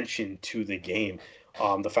of tension to the game.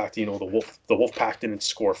 The fact that the Wolfpack didn't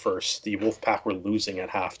score first, the Wolfpack were losing at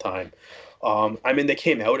halftime. I mean, they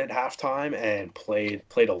came out at halftime and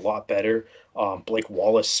played a lot better. Blake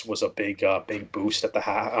Wallace was a big boost at the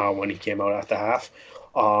half when he came out at the half.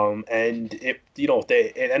 And it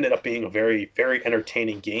ended up being a very, very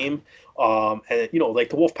entertaining game. And like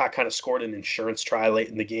the Wolfpack kind of scored an insurance try late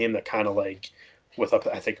in the game that kind of like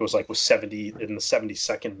I think it was like with 70 in the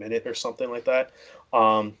 72nd minute or something like that.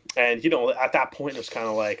 And at that point it was kind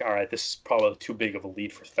of like, all right, this is probably too big of a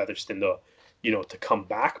lead for Featherston to come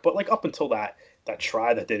back. But like up until that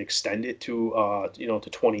try that did extend it to to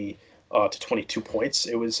 20 to 22 points,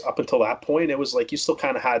 it was up until that point it was like you still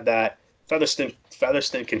kind of had that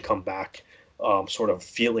Featherston can come back sort of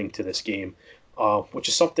feeling to this game, which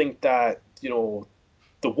is something that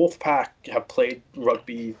the Wolfpack have played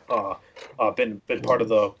rugby, been part of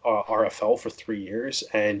the RFL for 3 years,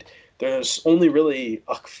 and there's only really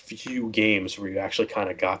a few games where you actually kind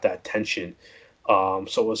of got that tension.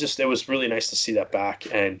 So it was really nice to see that back,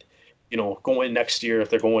 and going next year if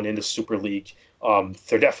they're going into Super League,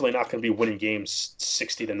 they're definitely not going to be winning games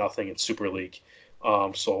 60-0 in Super League.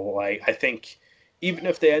 So I think even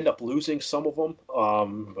if they end up losing some of them,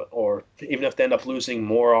 or even if they end up losing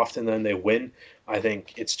more often than they win, I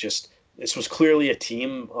think this was clearly a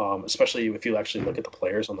team, especially if you actually look at the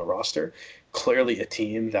players on the roster, clearly a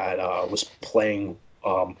team that was playing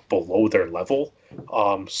below their level.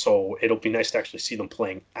 So it'll be nice to actually see them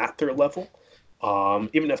playing at their level.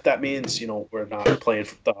 Even if that means they're not playing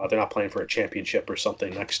for a championship or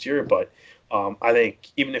something next year, but I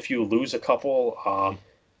think even if you lose a couple,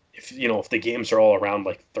 if the games are all around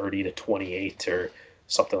like 30-28 or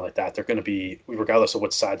something like that, they're going to be, regardless of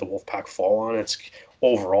what side the Wolfpack fall on, it's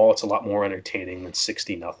a lot more entertaining than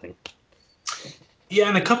 60-0. Yeah,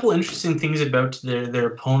 and a couple interesting things about their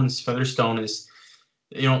opponents, Featherstone, is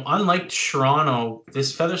unlike Toronto,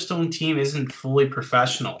 this Featherstone team isn't fully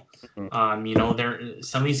professional. Mm-hmm.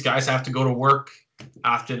 Some of these guys have to go to work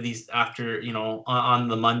after on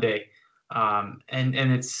the Monday.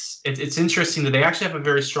 And it's interesting that they actually have a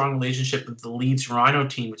very strong relationship with the Leeds Rhino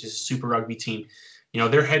team, which is a Super Rugby team.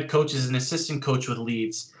 Their head coach is an assistant coach with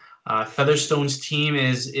Leeds. Featherstone's team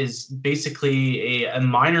is basically a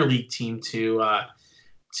minor league team to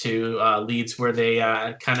Leeds, where they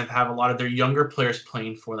kind of have a lot of their younger players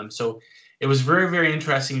playing for them. So it was very, very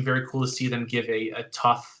interesting, very cool to see them give a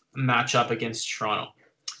tough matchup against Toronto.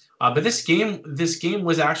 But this game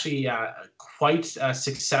was actually quite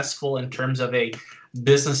successful in terms of a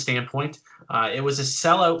business standpoint. It was a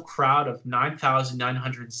sellout crowd of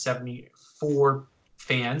 9,974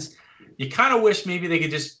 fans. You kind of wish maybe they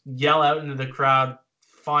could just yell out into the crowd,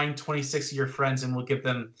 find 26 of your friends, and we'll give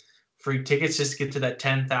them free tickets just to get to that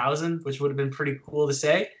 10,000, which would have been pretty cool to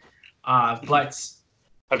say. But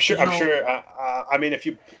I'm sure. I mean,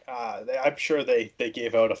 I'm sure they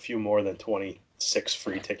gave out a few more than 26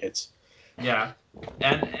 free tickets. Yeah,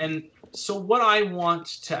 and so what I want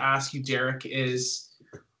to ask you, Derek, is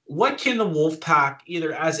what can the Wolfpack,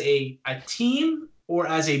 either as a team or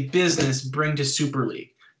as a business, bring to Super League?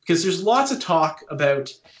 Because there's lots of talk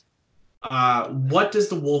about what does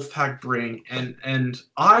the Wolfpack bring, and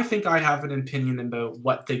I think I have an opinion about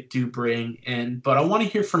what they do bring, but I want to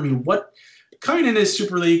hear from you. What coming into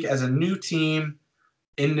Super League as a new team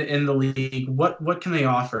in the league, what can they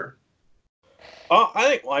offer?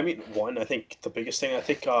 I think the biggest thing, I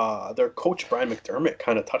think their coach Brian McDermott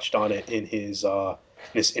kind of touched on it in his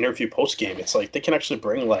interview post game. It's like they can actually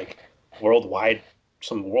bring like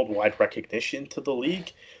some worldwide recognition to the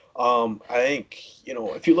league. I think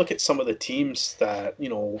if you look at some of the teams that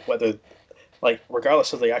whether like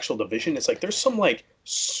regardless of the actual division, it's like there's some like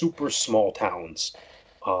super small towns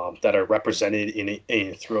that are represented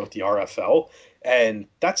in throughout the RFL, and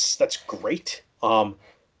that's great.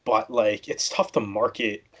 But like it's tough to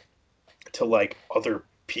market to like other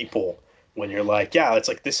people when you're like, yeah, it's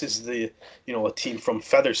like this is the a team from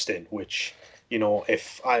Featherston, which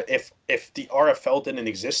if the RFL didn't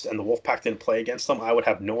exist and the Wolfpack didn't play against them, I would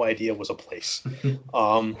have no idea was a place.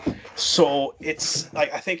 So it's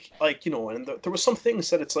like I think like and there was some things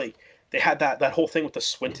that it's like they had that whole thing with the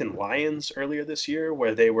Swinton Lions earlier this year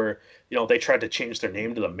where they were, they tried to change their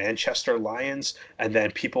name to the Manchester Lions, and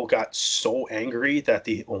then people got so angry that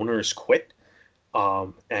the owners quit.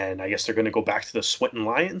 And I guess they're going to go back to the Swinton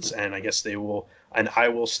Lions, and I guess they will, and I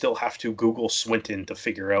will still have to Google Swinton to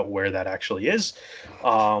figure out where that actually is.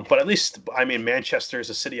 But at least, I mean, Manchester is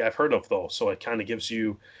a city I've heard of though, so it kind of gives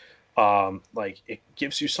you, it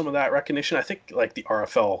gives you some of that recognition. I think like the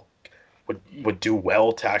RFL would do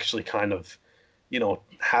well to actually kind of,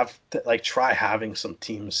 have to, like try having some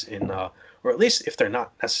teams in or at least if they're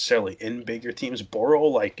not necessarily in bigger teams, borrow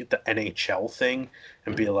like the NHL thing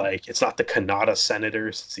and be like, it's not the Canada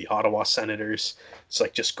Senators, it's the Ottawa Senators. It's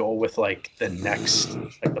like just go with like the next,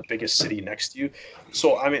 like the biggest city next to you.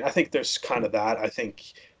 So I mean, I think there's kind of that. I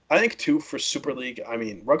think too for Super League. I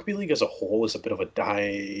mean, rugby league as a whole is a bit of a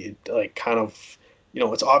like kind of,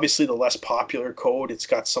 it's obviously the less popular code. It's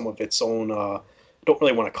got some of its own. I don't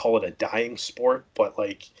really want to call it a dying sport, but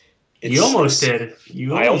like you almost did.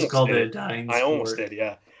 You almost called it a dying sport. I almost did,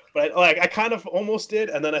 yeah. But I kind of almost did,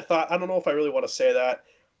 and then I thought I don't know if I really want to say that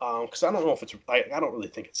because I don't know if it's. I don't really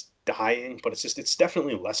think it's dying, but it's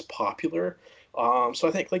definitely less popular. So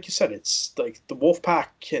I think, like you said, it's like the Wolfpack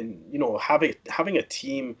can, having a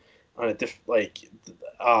team on a like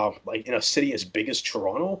in a city as big as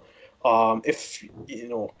Toronto, if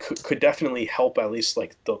could definitely help at least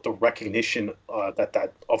like the recognition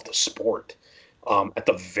that of the sport, at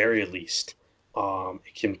the very least.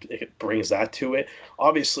 It brings that to it.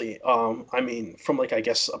 Obviously, I mean, from like I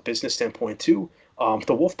guess a business standpoint too.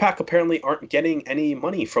 The Wolfpack apparently aren't getting any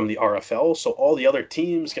money from the RFL, so all the other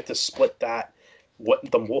teams get to split that what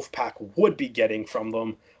the Wolfpack would be getting from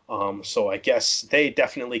them. So I guess they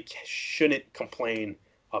definitely shouldn't complain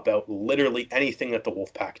about literally anything that the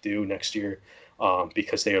Wolfpack do next year,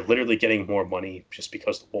 because they are literally getting more money just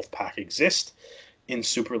because the Wolfpack exist in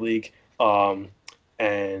Super League. So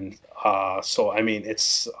I mean,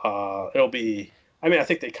 it'll be. I mean, I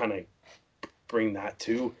think they kind of bring that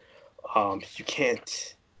too. You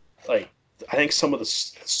can't like. I think some of the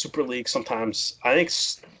Super League sometimes. I think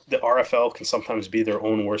the RFL can sometimes be their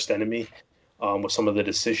own worst enemy, with some of the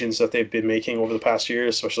decisions that they've been making over the past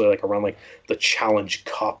years, especially like around like the Challenge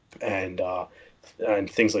Cup and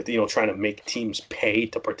things like that, trying to make teams pay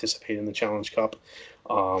to participate in the Challenge Cup.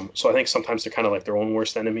 So I think sometimes they're kind of like their own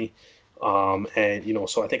worst enemy. So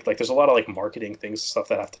I think like there's a lot of like marketing things and stuff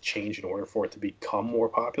that have to change in order for it to become more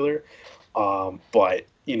popular. But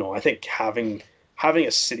I think having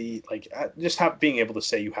a city like being able to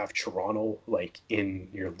say you have Toronto like in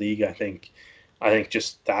your league, I think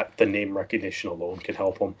just that the name recognition alone can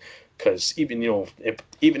help them, because even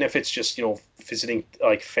if it's just visiting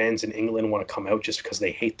like fans in England want to come out just because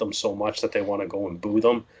they hate them so much that they want to go and boo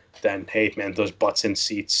them, then hey man, those butts in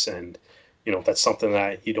seats, and that's something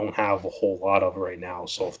that you don't have a whole lot of right now.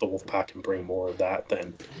 So if the Wolfpack can bring more of that,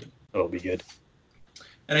 then it'll be good.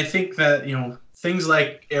 And I think that things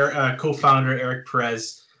like co-founder Eric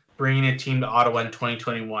Perez bringing a team to Ottawa in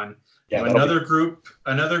 2021. Yeah, another group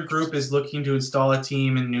is looking to install a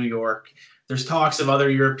team in New York. There's talks of other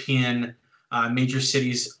European major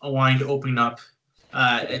cities wanting to open up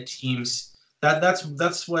teams.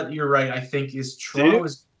 That's what you're right. I think is Toronto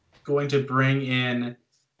is going to bring in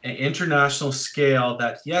an international scale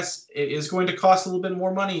that, yes, it is going to cost a little bit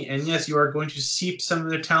more money, and yes, you are going to seep some of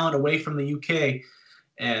their talent away from the UK.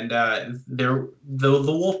 And the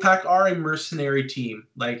Wolfpack are a mercenary team.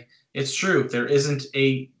 Like, it's true, there isn't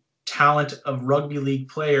a talent of rugby league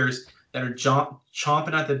players that are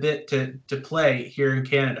chomping at the bit to play here in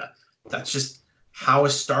Canada. That's just how a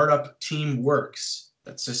startup team works.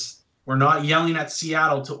 We're not yelling at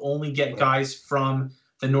Seattle to only get guys from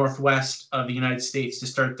the northwest of the United States to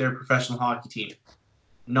start their professional hockey team.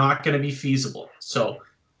 Not going to be feasible. So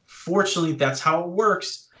fortunately, that's how it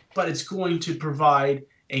works, but it's going to provide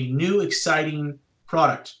a new, exciting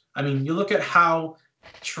product. I mean, you look at how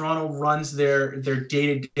Toronto runs their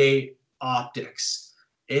day-to-day optics.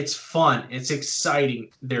 It's fun. It's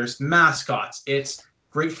exciting. There's mascots. It's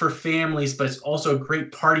great for families, but it's also a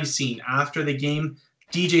great party scene. After the game,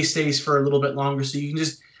 DJ stays for a little bit longer, so you can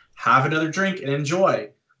just have another drink and enjoy.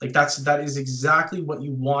 Like that is exactly what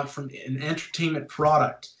you want from an entertainment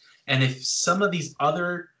product. And if some of these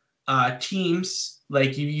other teams,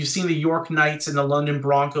 like you've seen the York Knights and the London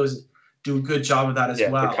Broncos do a good job of that as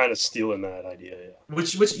well. Yeah, they're kind of stealing that idea. Yeah.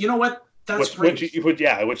 Which you know what? That's great.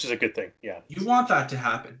 Which is a good thing. Yeah. You want that to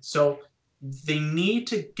happen. So they need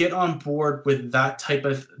to get on board with that type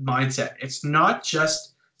of mindset. It's not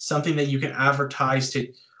just something that you can advertise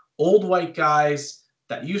to old white guys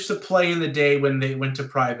that used to play in the day when they went to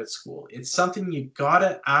private school. It's something you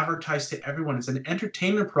gotta advertise to everyone. It's an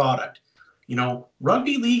entertainment product.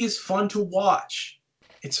 Rugby league is fun to watch.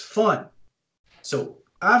 It's fun. So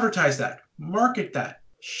advertise that, market that,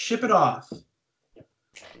 ship it off.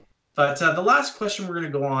 But the last question we're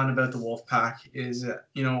going to go on about the Wolfpack is,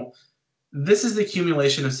 this is the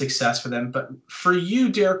accumulation of success for them. But for you,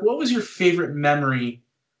 Derek, what was your favorite memory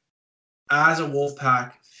as a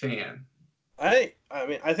Wolfpack fan? I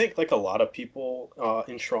think like a lot of people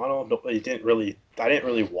in Toronto, I didn't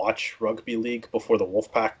really watch rugby league before the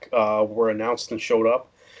Wolfpack were announced and showed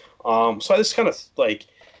up. So I just kind of like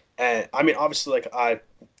And I mean, obviously, like I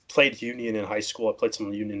played union in high school. I played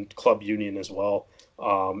some club union as well.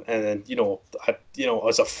 And then I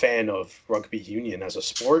was a fan of rugby union as a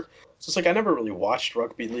sport. So it's like I never really watched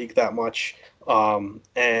rugby league that much.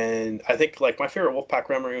 And I think like my favorite Wolfpack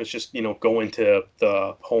memory was just going to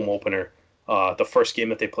the home opener, the first game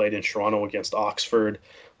that they played in Toronto against Oxford.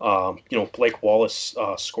 Blake Wallace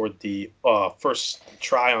scored the first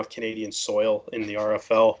try on Canadian soil in the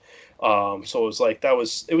RFL. So it was like it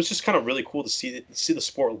was just kind of really cool to see the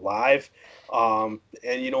sport live, and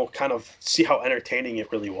kind of see how entertaining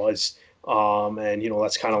it really was. And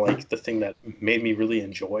that's kind of like the thing that made me really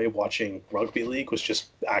enjoy watching rugby league was just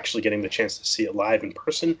actually getting the chance to see it live in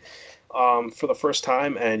person for the first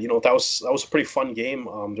time. And that was a pretty fun game.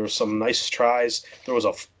 There was some nice tries. There was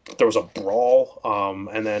a brawl,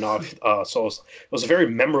 and then so it was a very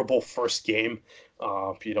memorable first game.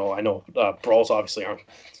 I know brawls obviously aren't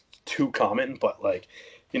too common, but like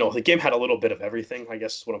the game had a little bit of everything, I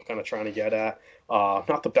guess is what I'm kind of trying to get at.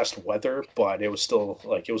 Not the best weather, but it was still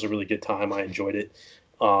like it was a really good time. I enjoyed it.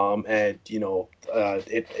 And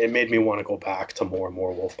it made me want to go back to more and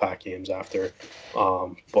more Wolfpack games after.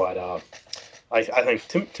 But I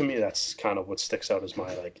think to me that's kind of what sticks out as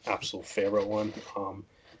my like absolute favorite one.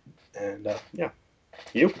 Yeah,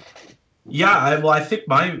 you? Yeah, I think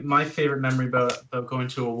my favorite memory about going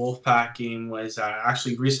to a Wolfpack game was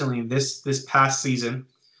actually recently this past season.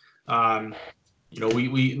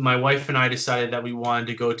 We my wife and I decided that we wanted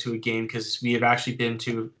to go to a game because we have actually been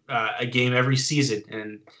to a game every season,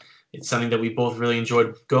 and it's something that we both really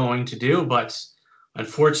enjoyed going to do. But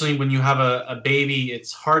unfortunately, when you have a baby,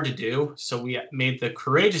 it's hard to do. So we made the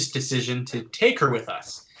courageous decision to take her with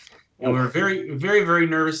us, and we were very, very, very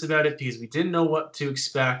nervous about it because we didn't know what to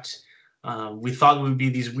expect. We thought we would be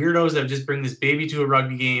these weirdos that would just bring this baby to a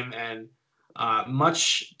rugby game, and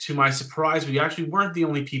much to my surprise, we actually weren't the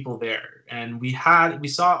only people there. And we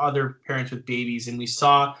saw other parents with babies, and we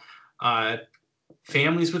saw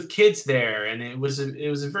families with kids there, and it was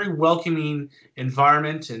a very welcoming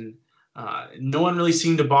environment, and no one really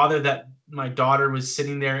seemed to bother that my daughter was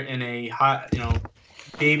sitting there in a hot,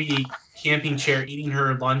 baby camping chair eating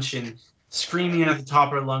her lunch and screaming at the top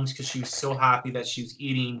of her lungs because she was so happy that she was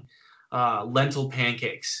eating lentil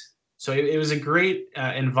pancakes. So it was a great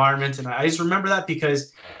environment, and I just remember that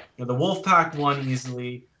because the Wolfpack won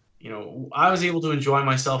easily. I was able to enjoy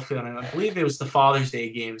myself, and I believe it was the Father's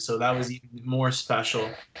Day game, so that was even more special.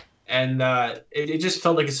 And it just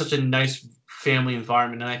felt like it's such a nice family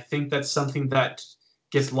environment, and I think that's something that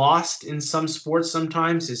gets lost in some sports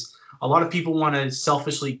sometimes. Is a lot of people want to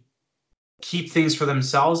selfishly keep things for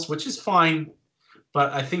themselves, which is fine.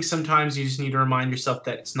 But I think sometimes you just need to remind yourself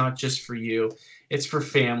that it's not just for you; it's for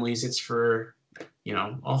families, it's for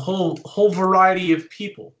a whole variety of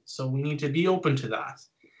people. So we need to be open to that.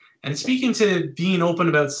 And speaking to being open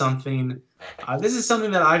about something, this is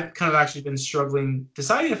something that I've kind of actually been struggling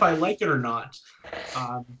deciding if I like it or not.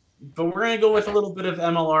 But we're going to go with a little bit of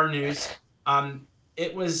MLR news.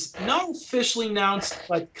 It was not officially announced,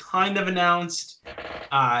 but kind of announced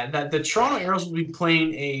that the Toronto Arrows will be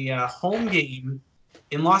playing a home game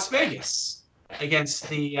in Las Vegas against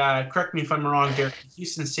the, correct me if I'm wrong, Derek,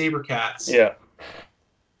 Houston SaberCats. Yeah.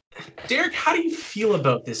 Derek, how do you feel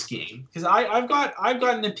about this game? Because I've got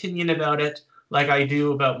an opinion about it, like I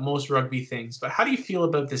do about most rugby things. But how do you feel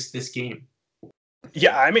about this game?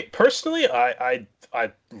 Yeah, I mean, personally, I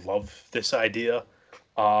love this idea.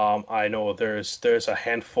 I know there's a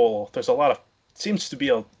handful. There's a lot of seems to be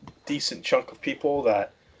a decent chunk of people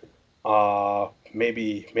that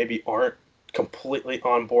maybe aren't completely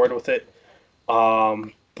on board with it.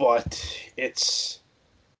 But it's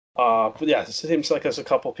yeah, it seems like there's a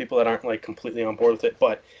couple people that aren't like completely on board with it.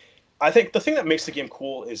 But I think the thing that makes the game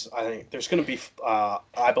cool is I think there's going to be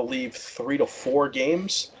I believe 3 to 4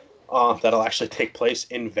 games that'll actually take place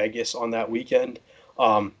in Vegas on that weekend.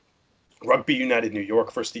 Rugby United New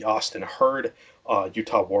York versus the Austin Herd,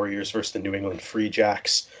 Utah Warriors versus the New England Free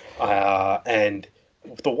Jacks, and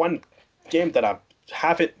the one game that I'm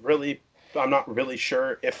not really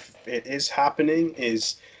sure if it is happening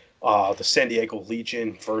is the San Diego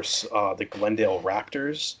Legion versus the Glendale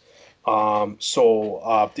Raptors.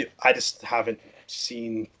 I just haven't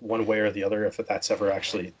seen one way or the other if that's ever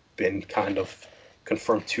actually been kind of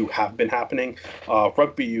confirmed to have been happening.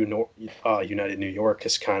 Rugby United New York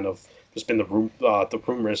has kind of there's been the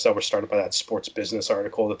rumors that were started by that Sports Business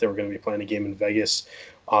article that they were going to be playing a game in Vegas.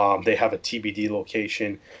 They have a TBD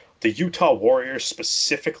location. The Utah Warriors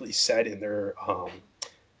specifically said in their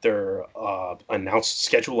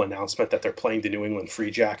schedule announcement that they're playing the New England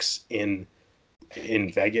Free Jacks in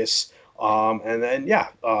Vegas. And then,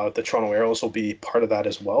 the Toronto Arrows will be part of that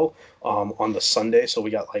as well on the Sunday. So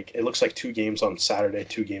we got it looks like 2 games on Saturday,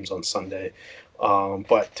 2 games on Sunday.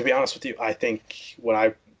 But to be honest with you, I think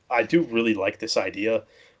I do really like this idea.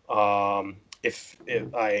 If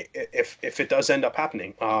it does end up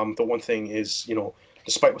happening, the one thing is,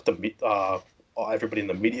 despite what everybody in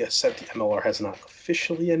the media said, the MLR has not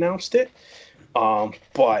officially announced it.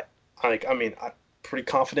 But I'm pretty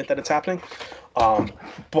confident that it's happening.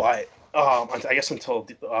 But I guess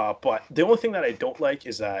but the only thing that I don't like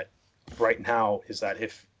is that right now is that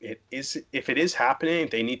if it is happening,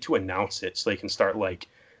 they need to announce it so they can start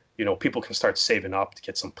people can start saving up to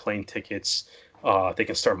get some plane tickets. They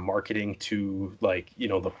can start marketing to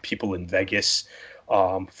the people in Vegas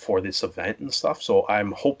for this event and stuff. So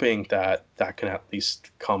I'm hoping that can at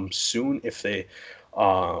least come soon if they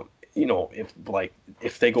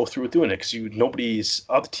if they go through with doing it, because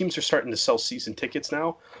other teams are starting to sell season tickets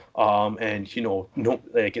now, and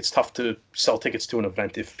it's tough to sell tickets to an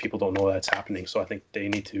event if people don't know that's happening. So I think they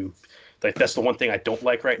need to, that's the one thing I don't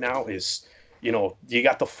like right now is, you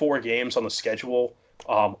got the 4 games on the schedule,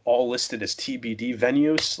 all listed as TBD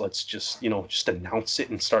venues. Let's just announce it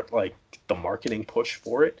and start the marketing push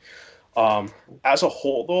for it. As a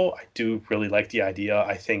whole, though, I do really like the idea.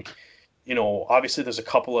 I think, obviously there's a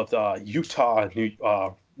couple of the Utah,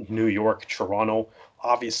 New York, Toronto,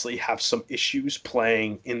 obviously have some issues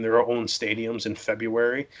playing in their own stadiums in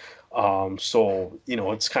February. So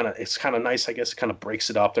it's kind of nice, I guess. It kind of breaks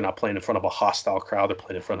it up. They're not playing in front of a hostile crowd; they're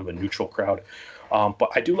playing in front of a neutral crowd. But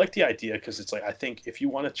I do like the idea because it's I think if you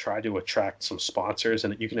want to try to attract some sponsors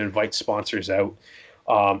and you can invite sponsors out,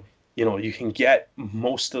 you can get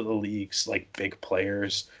most of the leagues big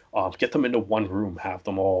players. Get them into one room, have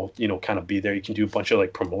them all, kind of be there. You can do a bunch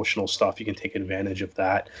of promotional stuff. You can take advantage of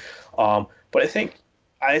that. But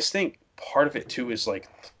I just think part of it too is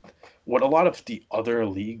what a lot of the other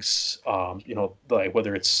leagues,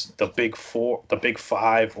 whether it's the Big Four, the Big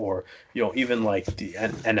Five, or even the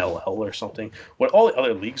NLL or something. What all the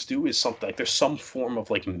other leagues do is something there's some form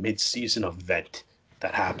of mid-season event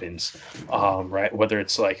that happens, right? Whether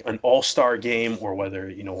it's an all-star game or whether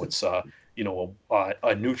it's a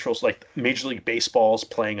neutrals, Major League Baseball's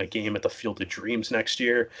playing a game at the Field of Dreams next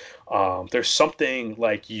year. There's something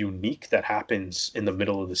unique that happens in the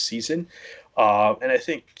middle of the season, and I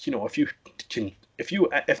think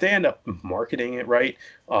if they end up marketing it right,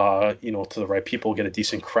 to the right people, get a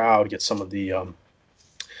decent crowd, get some of the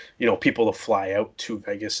people to fly out to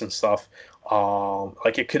Vegas and stuff.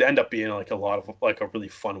 It could end up being a lot of a really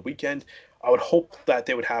fun weekend. I would hope that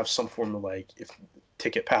they would have some form of if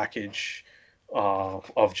ticket package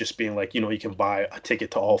of just being you can buy a ticket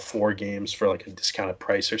to all 4 games for a discounted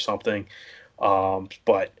price or something.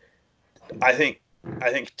 But I think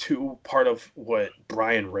too, part of what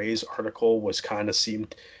Brian Ray's article was kind of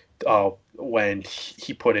seemed when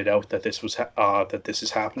he put it out that this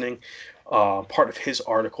is happening. Part of his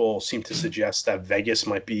article seemed to suggest that Vegas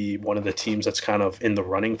might be one of the teams that's kind of in the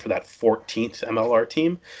running for that 14th MLR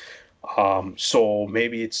team. So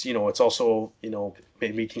maybe it's also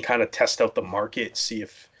maybe you can kind of test out the market, see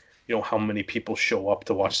if how many people show up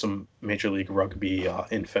to watch some Major League Rugby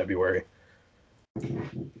in February. I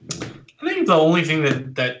think the only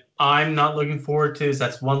thing that I'm not looking forward to is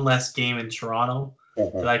that's one less game in Toronto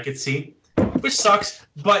that I could see, which sucks.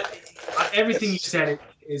 But everything you said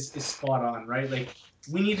is spot on, right?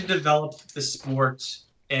 We need to develop the sport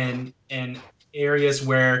and areas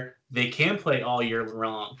where they can play all year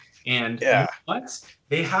long. And yeah,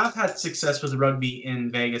 they have had success with rugby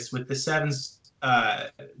in Vegas with the Sevens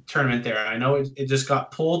tournament there. I know it just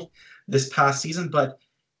got pulled this past season, but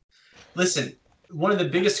listen, one of the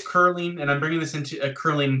biggest curling, and I'm bringing this into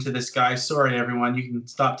curling into this, guys. Sorry, everyone. You can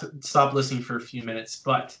stop listening for a few minutes.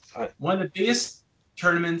 But one of the biggest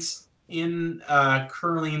tournaments in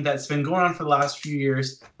curling that's been going on for the last few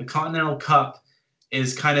years, the Continental Cup,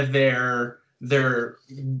 is kind of their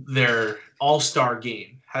all-star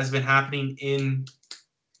game. Has been happening in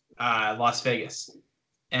Las Vegas.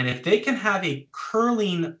 And if they can have a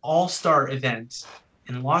curling all-star event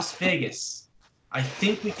in Las Vegas, I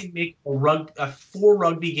think we can make 4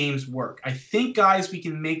 rugby games work. I think, guys, we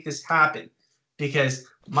can make this happen because,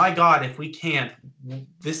 my God, if we can't,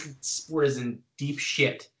 this sport is in deep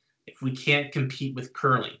shit if we can't compete with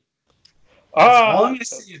curling. That's all I'm going to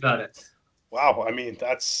say about it. Wow. I mean,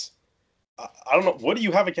 that's... I don't know. What do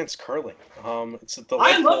you have against curling? It's a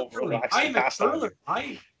delightful, I love curling. I'm a curler.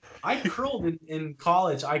 I curled in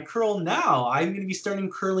college. I curl now. I'm going to be starting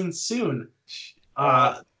curling soon.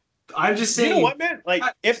 I'm just saying. You know what, man?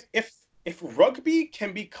 If rugby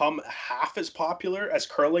can become half as popular as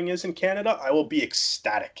curling is in Canada, I will be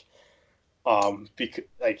ecstatic. Because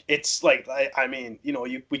like it's like I mean,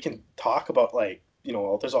 we can talk about like,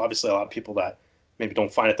 there's obviously a lot of people that maybe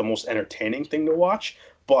don't find it the most entertaining thing to watch,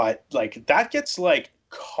 but like that gets like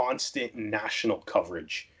constant national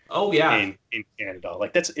coverage Oh yeah. in Canada.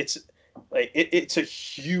 Like it's like it's a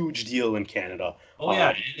huge deal in Canada. Oh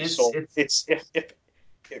yeah. So it's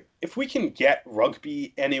if we can get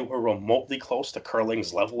rugby anywhere remotely close to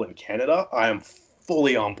curling's level in Canada, I am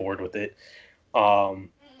fully on board with it. Um,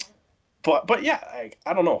 but yeah,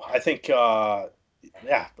 I don't know. I think yeah,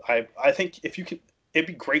 I think if you could, it'd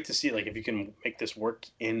be great to see like if you can make this work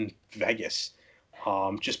in Vegas.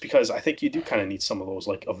 Just because I think you do kind of need some of those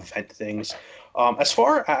like event things. As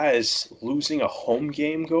far as losing a home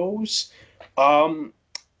game goes,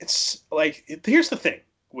 it's like here's the thing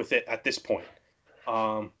with it at this point.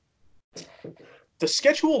 Um, the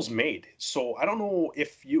schedule's made, so I don't know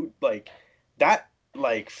if you like that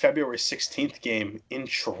like February 16th game in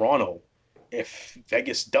Toronto. If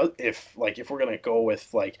Vegas does, if we're gonna go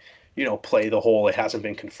with like play the whole it hasn't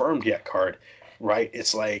been confirmed yet card, right?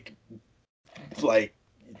 It's like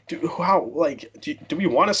do we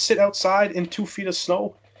want to sit outside in 2 feet of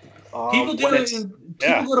snow? People do it.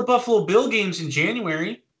 People go to Buffalo Bill games in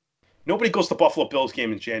January. Nobody goes to Buffalo Bills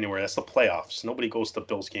game in January. That's the playoffs. Nobody goes to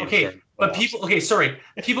Bills games. Okay, but people. Okay, sorry.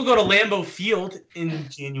 People go to Lambeau Field in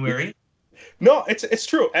January. No, it's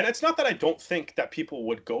true, and it's not that I don't think that people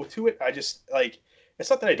would go to it. I just like it's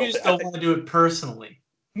not that I don't. You just don't want to do it personally.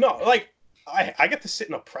 No, like I get to sit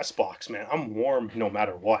in a press box, man. I'm warm no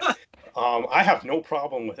matter what. I have no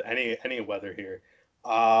problem with any weather here.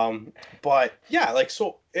 But yeah, like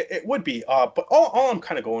so it would be. But all I'm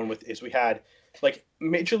kind of going with is we had like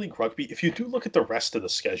Major League Rugby. If you do look at the rest of the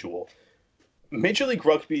schedule, Major League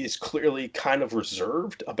Rugby is clearly kind of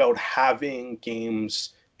reserved about having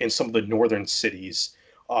games in some of the northern cities.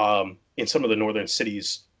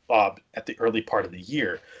 At the early part of the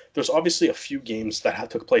year. There's obviously a few games that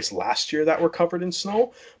took place last year that were covered in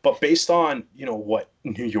snow, but based on what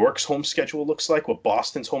New York's home schedule looks like, what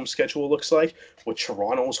Boston's home schedule looks like, what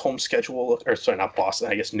Toronto's home schedule or sorry, not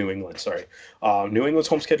Boston, I guess New England. Sorry, New England's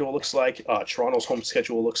home schedule looks like, Toronto's home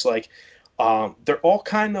schedule looks like. They're all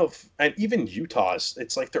kind of, and even Utah's.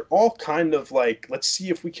 It's like they're all kind of like, let's see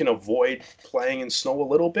if we can avoid playing in snow a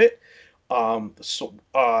little bit. So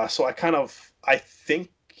I think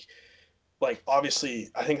like obviously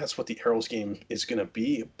I think that's what the Arrows game is gonna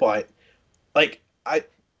be, but like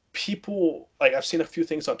people like I've seen a few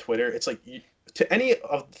things on Twitter. It's like to any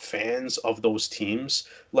of the fans of those teams,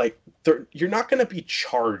 like you're not gonna be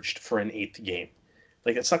charged for an eighth game.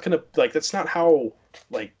 Like it's not gonna like that's not how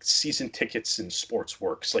like season tickets in sports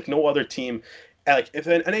works. Like no other team. Like if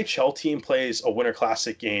an NHL team plays a Winter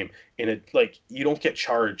Classic game and it like you don't get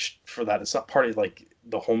charged for that. It's not part of like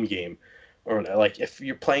the home game or like if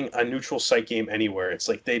you're playing a neutral site game anywhere, it's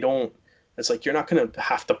like they don't. It's like you're not going to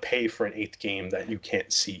have to pay for an eighth game that you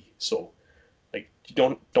can't see. So, like, you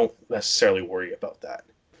don't necessarily worry about that.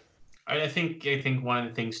 I think one of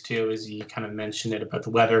the things too is you kind of mentioned it about the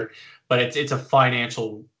weather, but it's a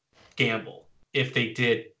financial gamble if they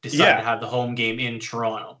did decide to have the home game in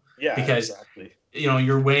Toronto. Yeah, because exactly.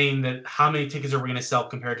 You're weighing that how many tickets are we going to sell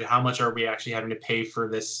compared to how much are we actually having to pay for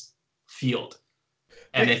this field.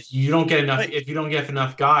 And if you don't get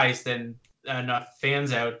enough guys, then enough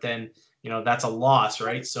fans out, then that's a loss,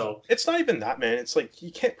 right? So it's not even that, man. It's like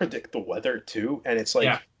you can't predict the weather too, and it's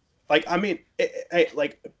like, I mean,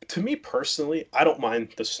 like to me personally, I don't mind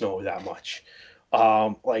the snow that much.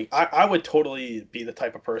 Like I would totally be the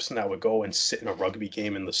type of person that would go and sit in a rugby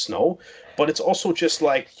game in the snow, but it's also just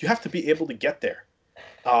like you have to be able to get there.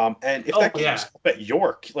 And if that game's up at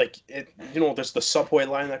York, like there's the subway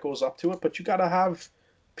line that goes up to it, but you gotta have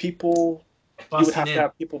people. You would have to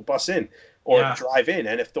have people bus in or drive in,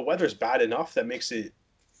 and if the weather's bad enough, that makes it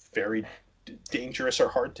very dangerous or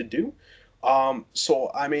hard to do.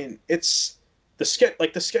 So I mean, it's the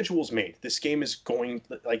schedule's made. This game is going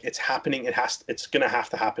like it's happening. It's gonna have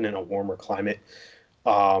to happen in a warmer climate.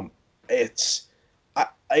 It's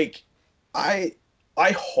I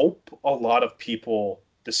hope a lot of people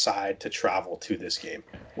decide to travel to this game,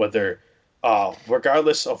 whether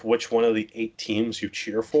regardless of which one of the 8 teams you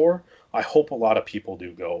cheer for. I hope a lot of people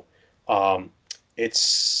do go.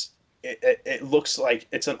 It looks like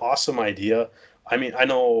it's an awesome idea. I mean, I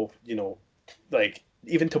know, like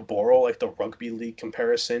even to borrow like the rugby league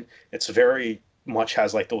comparison, it's very much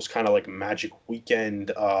has like those kind of like Magic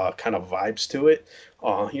Weekend kind of vibes to it.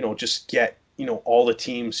 Just get all the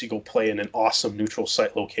teams, you go play in an awesome neutral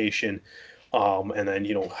site location, and then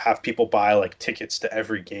have people buy like tickets to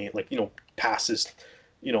every game, like passes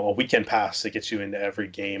a weekend pass that gets you into every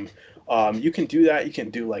game. You can do that. You can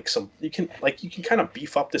do you can kind of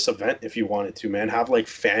beef up this event if you wanted to, man. Have like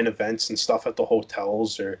fan events and stuff at the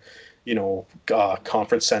hotels or,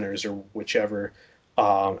 conference centers or whichever.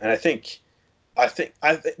 And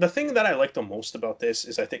the thing that I like the most about this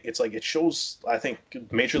is I think it's like it shows I think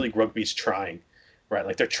Major League Rugby's trying, right?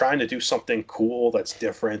 Like they're trying to do something cool that's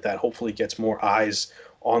different that hopefully gets more eyes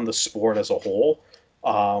on the sport as a whole.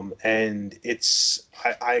 And it's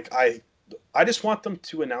I just want them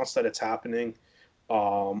to announce that it's happening.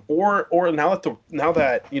 Or now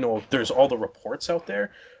that there's all the reports out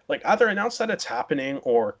there, like either announce that it's happening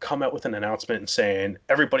or come out with an announcement and saying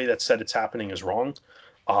everybody that said it's happening is wrong.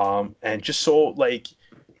 And just so like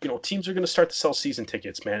teams are going to start to sell season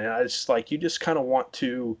tickets, man. And I just like you just kind of want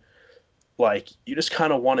to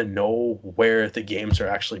know where the games are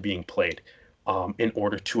actually being played, in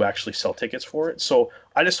order to actually sell tickets for it. So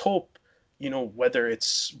I just hope, whether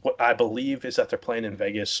it's what I believe is that they're playing in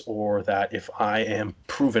Vegas or that if I am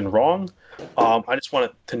proven wrong, I just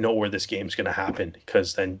want to know where this game's going to happen,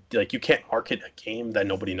 because then like you can't market a game that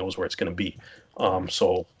nobody knows where it's going to be.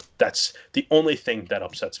 So that's the only thing that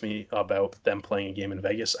upsets me about them playing a game in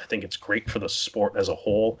Vegas. I think it's great for the sport as a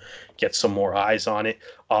whole, get some more eyes on it.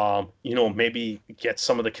 Maybe get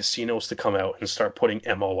some of the casinos to come out and start putting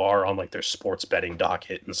MLR on like their sports betting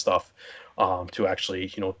docket and stuff, to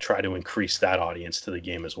actually, try to increase that audience to the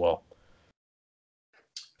game as well.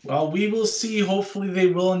 Well, we will see. Hopefully they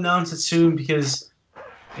will announce it soon, because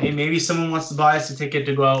maybe someone wants to buy us a ticket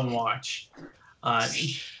to go out and watch.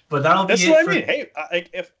 But that'll be That's what I mean. Hey,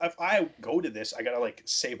 if I go to this, I gotta like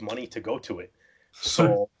save money to go to it.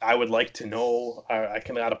 So I would like to know. I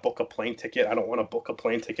can gotta book a plane ticket. I don't want to book a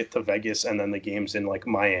plane ticket to Vegas and then the game's in like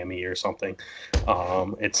Miami or something.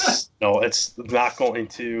 It's not going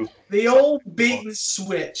to. The old bait and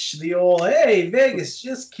switch. The old hey Vegas,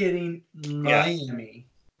 just kidding, Miami.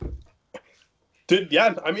 Yeah. Dude,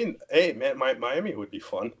 yeah. I mean, hey man, Miami would be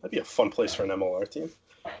fun. That'd be a fun place for an MLR team.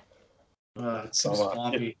 It's too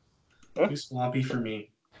swampy. Too swampy for me.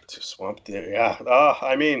 Too swampy, yeah.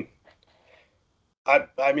 I mean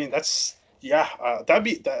that's that'd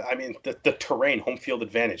be that. I mean the terrain, home field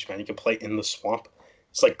advantage, man. You can play in the swamp.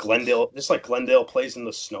 It's like Glendale, just like Glendale plays in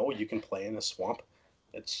the snow. You can play in the swamp.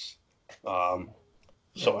 It's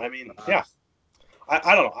so I mean yeah.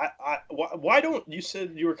 I don't know. Why don't you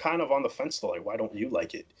said you were kind of on the fence though? Like why don't you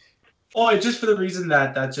like it? Oh, just for the reason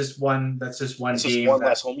that's just one game. Just one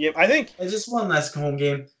less home game. I think it's just one less home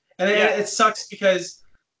game, and it sucks because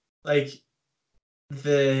like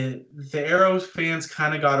the Arrows fans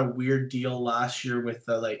kind of got a weird deal last year with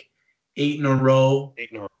the like 8 in a row.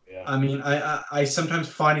 8 in a row. Yeah. I mean, I sometimes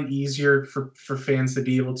find it easier for fans to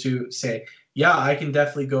be able to say, yeah, I can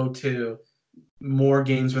definitely go to more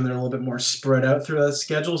games when they're a little bit more spread out through the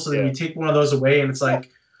schedule. So then you take one of those away, and it's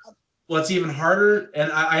like. Well, it's even harder,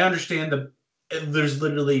 and I understand there's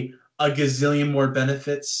literally a gazillion more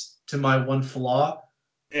benefits to my one flaw.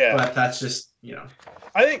 Yeah, but that's just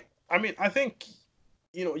I think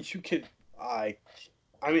you could. I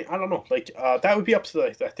don't know. Like that would be up to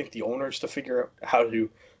I think the owners to figure out how to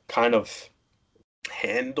kind of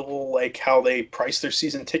handle like how they price their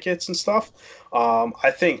season tickets and stuff.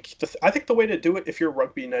 I think the way to do it, if you're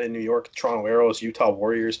Rugby United New York, Toronto Arrows, Utah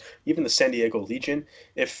Warriors, even the San Diego Legion,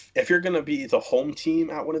 if you're going to be the home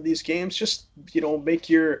team at one of these games, just make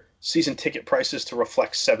your season ticket prices to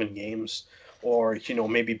reflect 7 games, or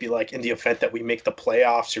maybe be like, in the event that we make the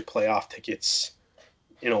playoffs, your playoff tickets,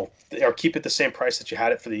 or keep it the same price that you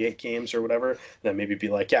had it for the 8 games or whatever. Then maybe be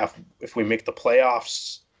like, yeah, if we make the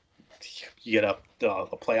playoffs, you get a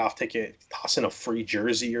playoff ticket, toss in a free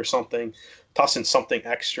jersey or something, toss in something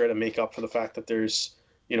extra to make up for the fact that there's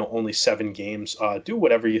only 7 games. Do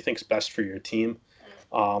whatever you think's best for your team.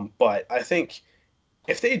 But I think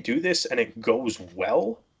if they do this and it goes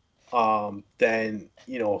well, then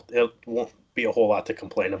it won't be a whole lot to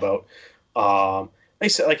complain about. Like I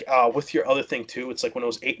said, like with your other thing too, it's like when it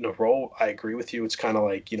was 8 in a row, I agree with you. It's kind of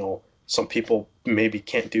like some people maybe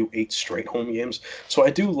can't do 8 straight home games. So I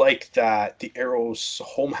do like that the Arrows'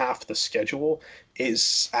 home half of the schedule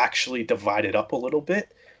is actually divided up a little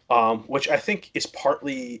bit, which I think is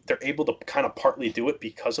partly, they're able to kind of partly do it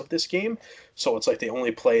because of this game. So it's like they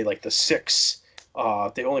only play like the 6,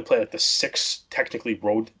 technically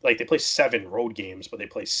road, like they play 7 road games, but they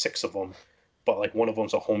play 6 of them. But like one of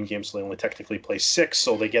them's a home game, so they only technically play 6.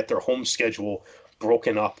 So they get their home schedule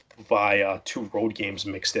broken up by 2 road games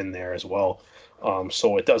mixed in there as well.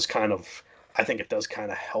 So it does kind of, I think it does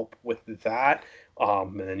kind of help with that.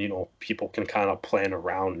 And then, people can kind of plan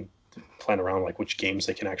around like which games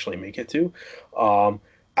they can actually make it to.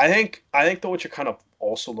 I think though what you're kind of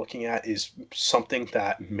also looking at is something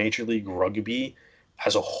that Major League Rugby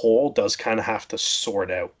as a whole does kind of have to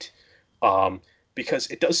sort out. Because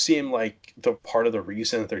it does seem like the part of the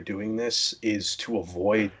reason that they're doing this is to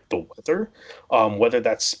avoid the weather, whether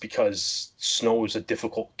that's because snow is a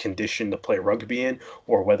difficult condition to play rugby in,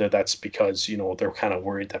 or whether that's because they're kind of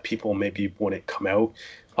worried that people maybe wouldn't come out,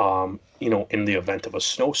 in the event of a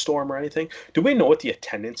snowstorm or anything. Do we know what the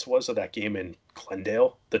attendance was of that game in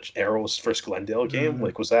Glendale, the Arrows versus Glendale game?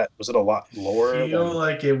 Like, was it a lot lower? I feel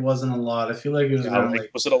like it wasn't a lot. I feel like it was around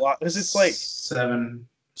was it a lot? Because it's like 7.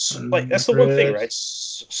 Like that's the one thing, right?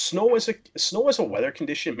 Snow as a weather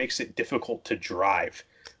condition makes it difficult to drive,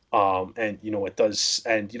 and it does,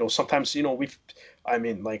 and sometimes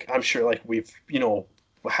I'm sure like we've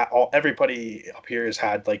everybody up here has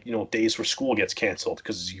had like days where school gets canceled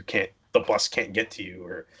because the bus can't get to you,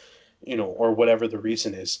 or or whatever the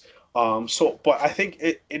reason is. But I think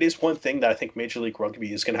it is one thing that I think Major League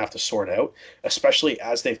Rugby is going to have to sort out, especially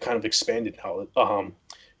as they've kind of expanded now.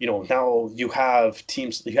 Now you have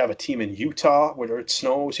teams. You have a team in Utah where it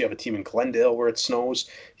snows. You have a team in Glendale where it snows.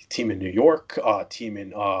 A team in New York. Team in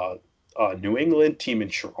New England. Team in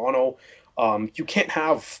Toronto. You can't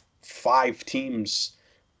have 5 teams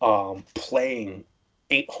playing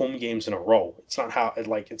 8 home games in a row. It's not how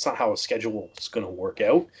a schedule is going to work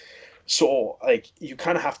out. So you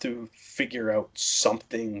kind of have to figure out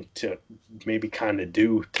something to maybe kind of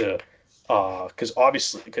do to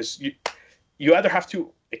because you either have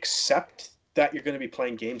to accept that you're going to be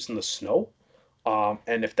playing games in the snow,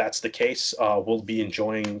 and if that's the case, we'll be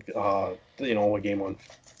enjoying a game on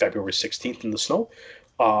February 16th in the snow,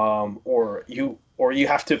 or you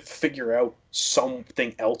have to figure out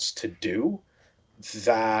something else to do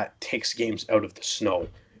that takes games out of the snow.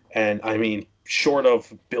 And I mean, short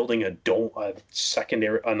of building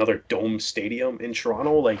another dome stadium in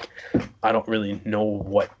Toronto, I don't really know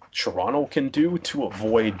what Toronto can do to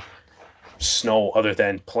avoid snow other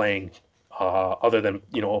than playing all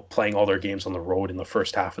their games on the road in the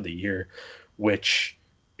first half of the year, which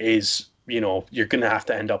is you're gonna have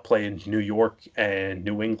to end up playing New York and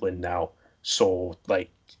New England now. So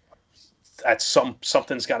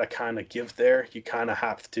something's got to kind of give there. You kind of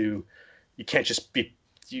have to. You can't just be.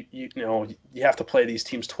 You have to play these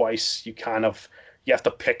teams twice. You have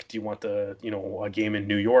to pick. Do you want a game in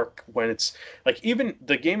New York when it's even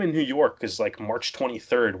the game in New York is March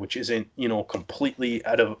 23rd, which isn't completely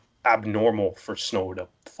out of abnormal for snow to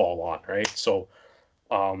fall on, right? So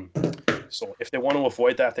if they want to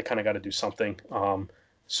avoid that, they kind of got to do something.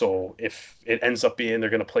 So if it ends up being they're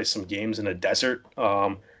going to play some games in a desert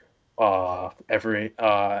every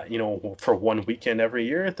for one weekend every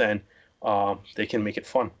year, then they can make it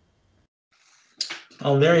fun.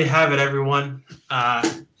 Well, there you have it, everyone.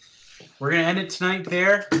 We're going to end it tonight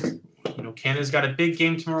there. Canada's got a big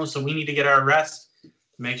game tomorrow, so we need to get our rest to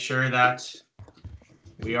make sure that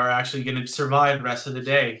we are actually going to survive the rest of the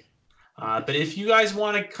day. But if you guys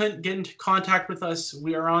want to get into contact with us,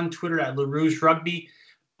 we are on Twitter at LaRouge Rugby.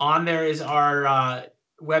 On there is our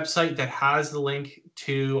website that has the link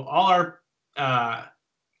to all our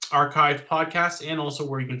archived podcasts, and also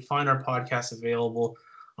where you can find our podcasts available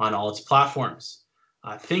on all its platforms.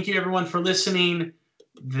 Thank you, everyone, for listening.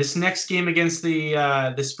 This next game against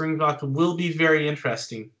the Springboks will be very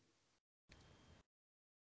interesting.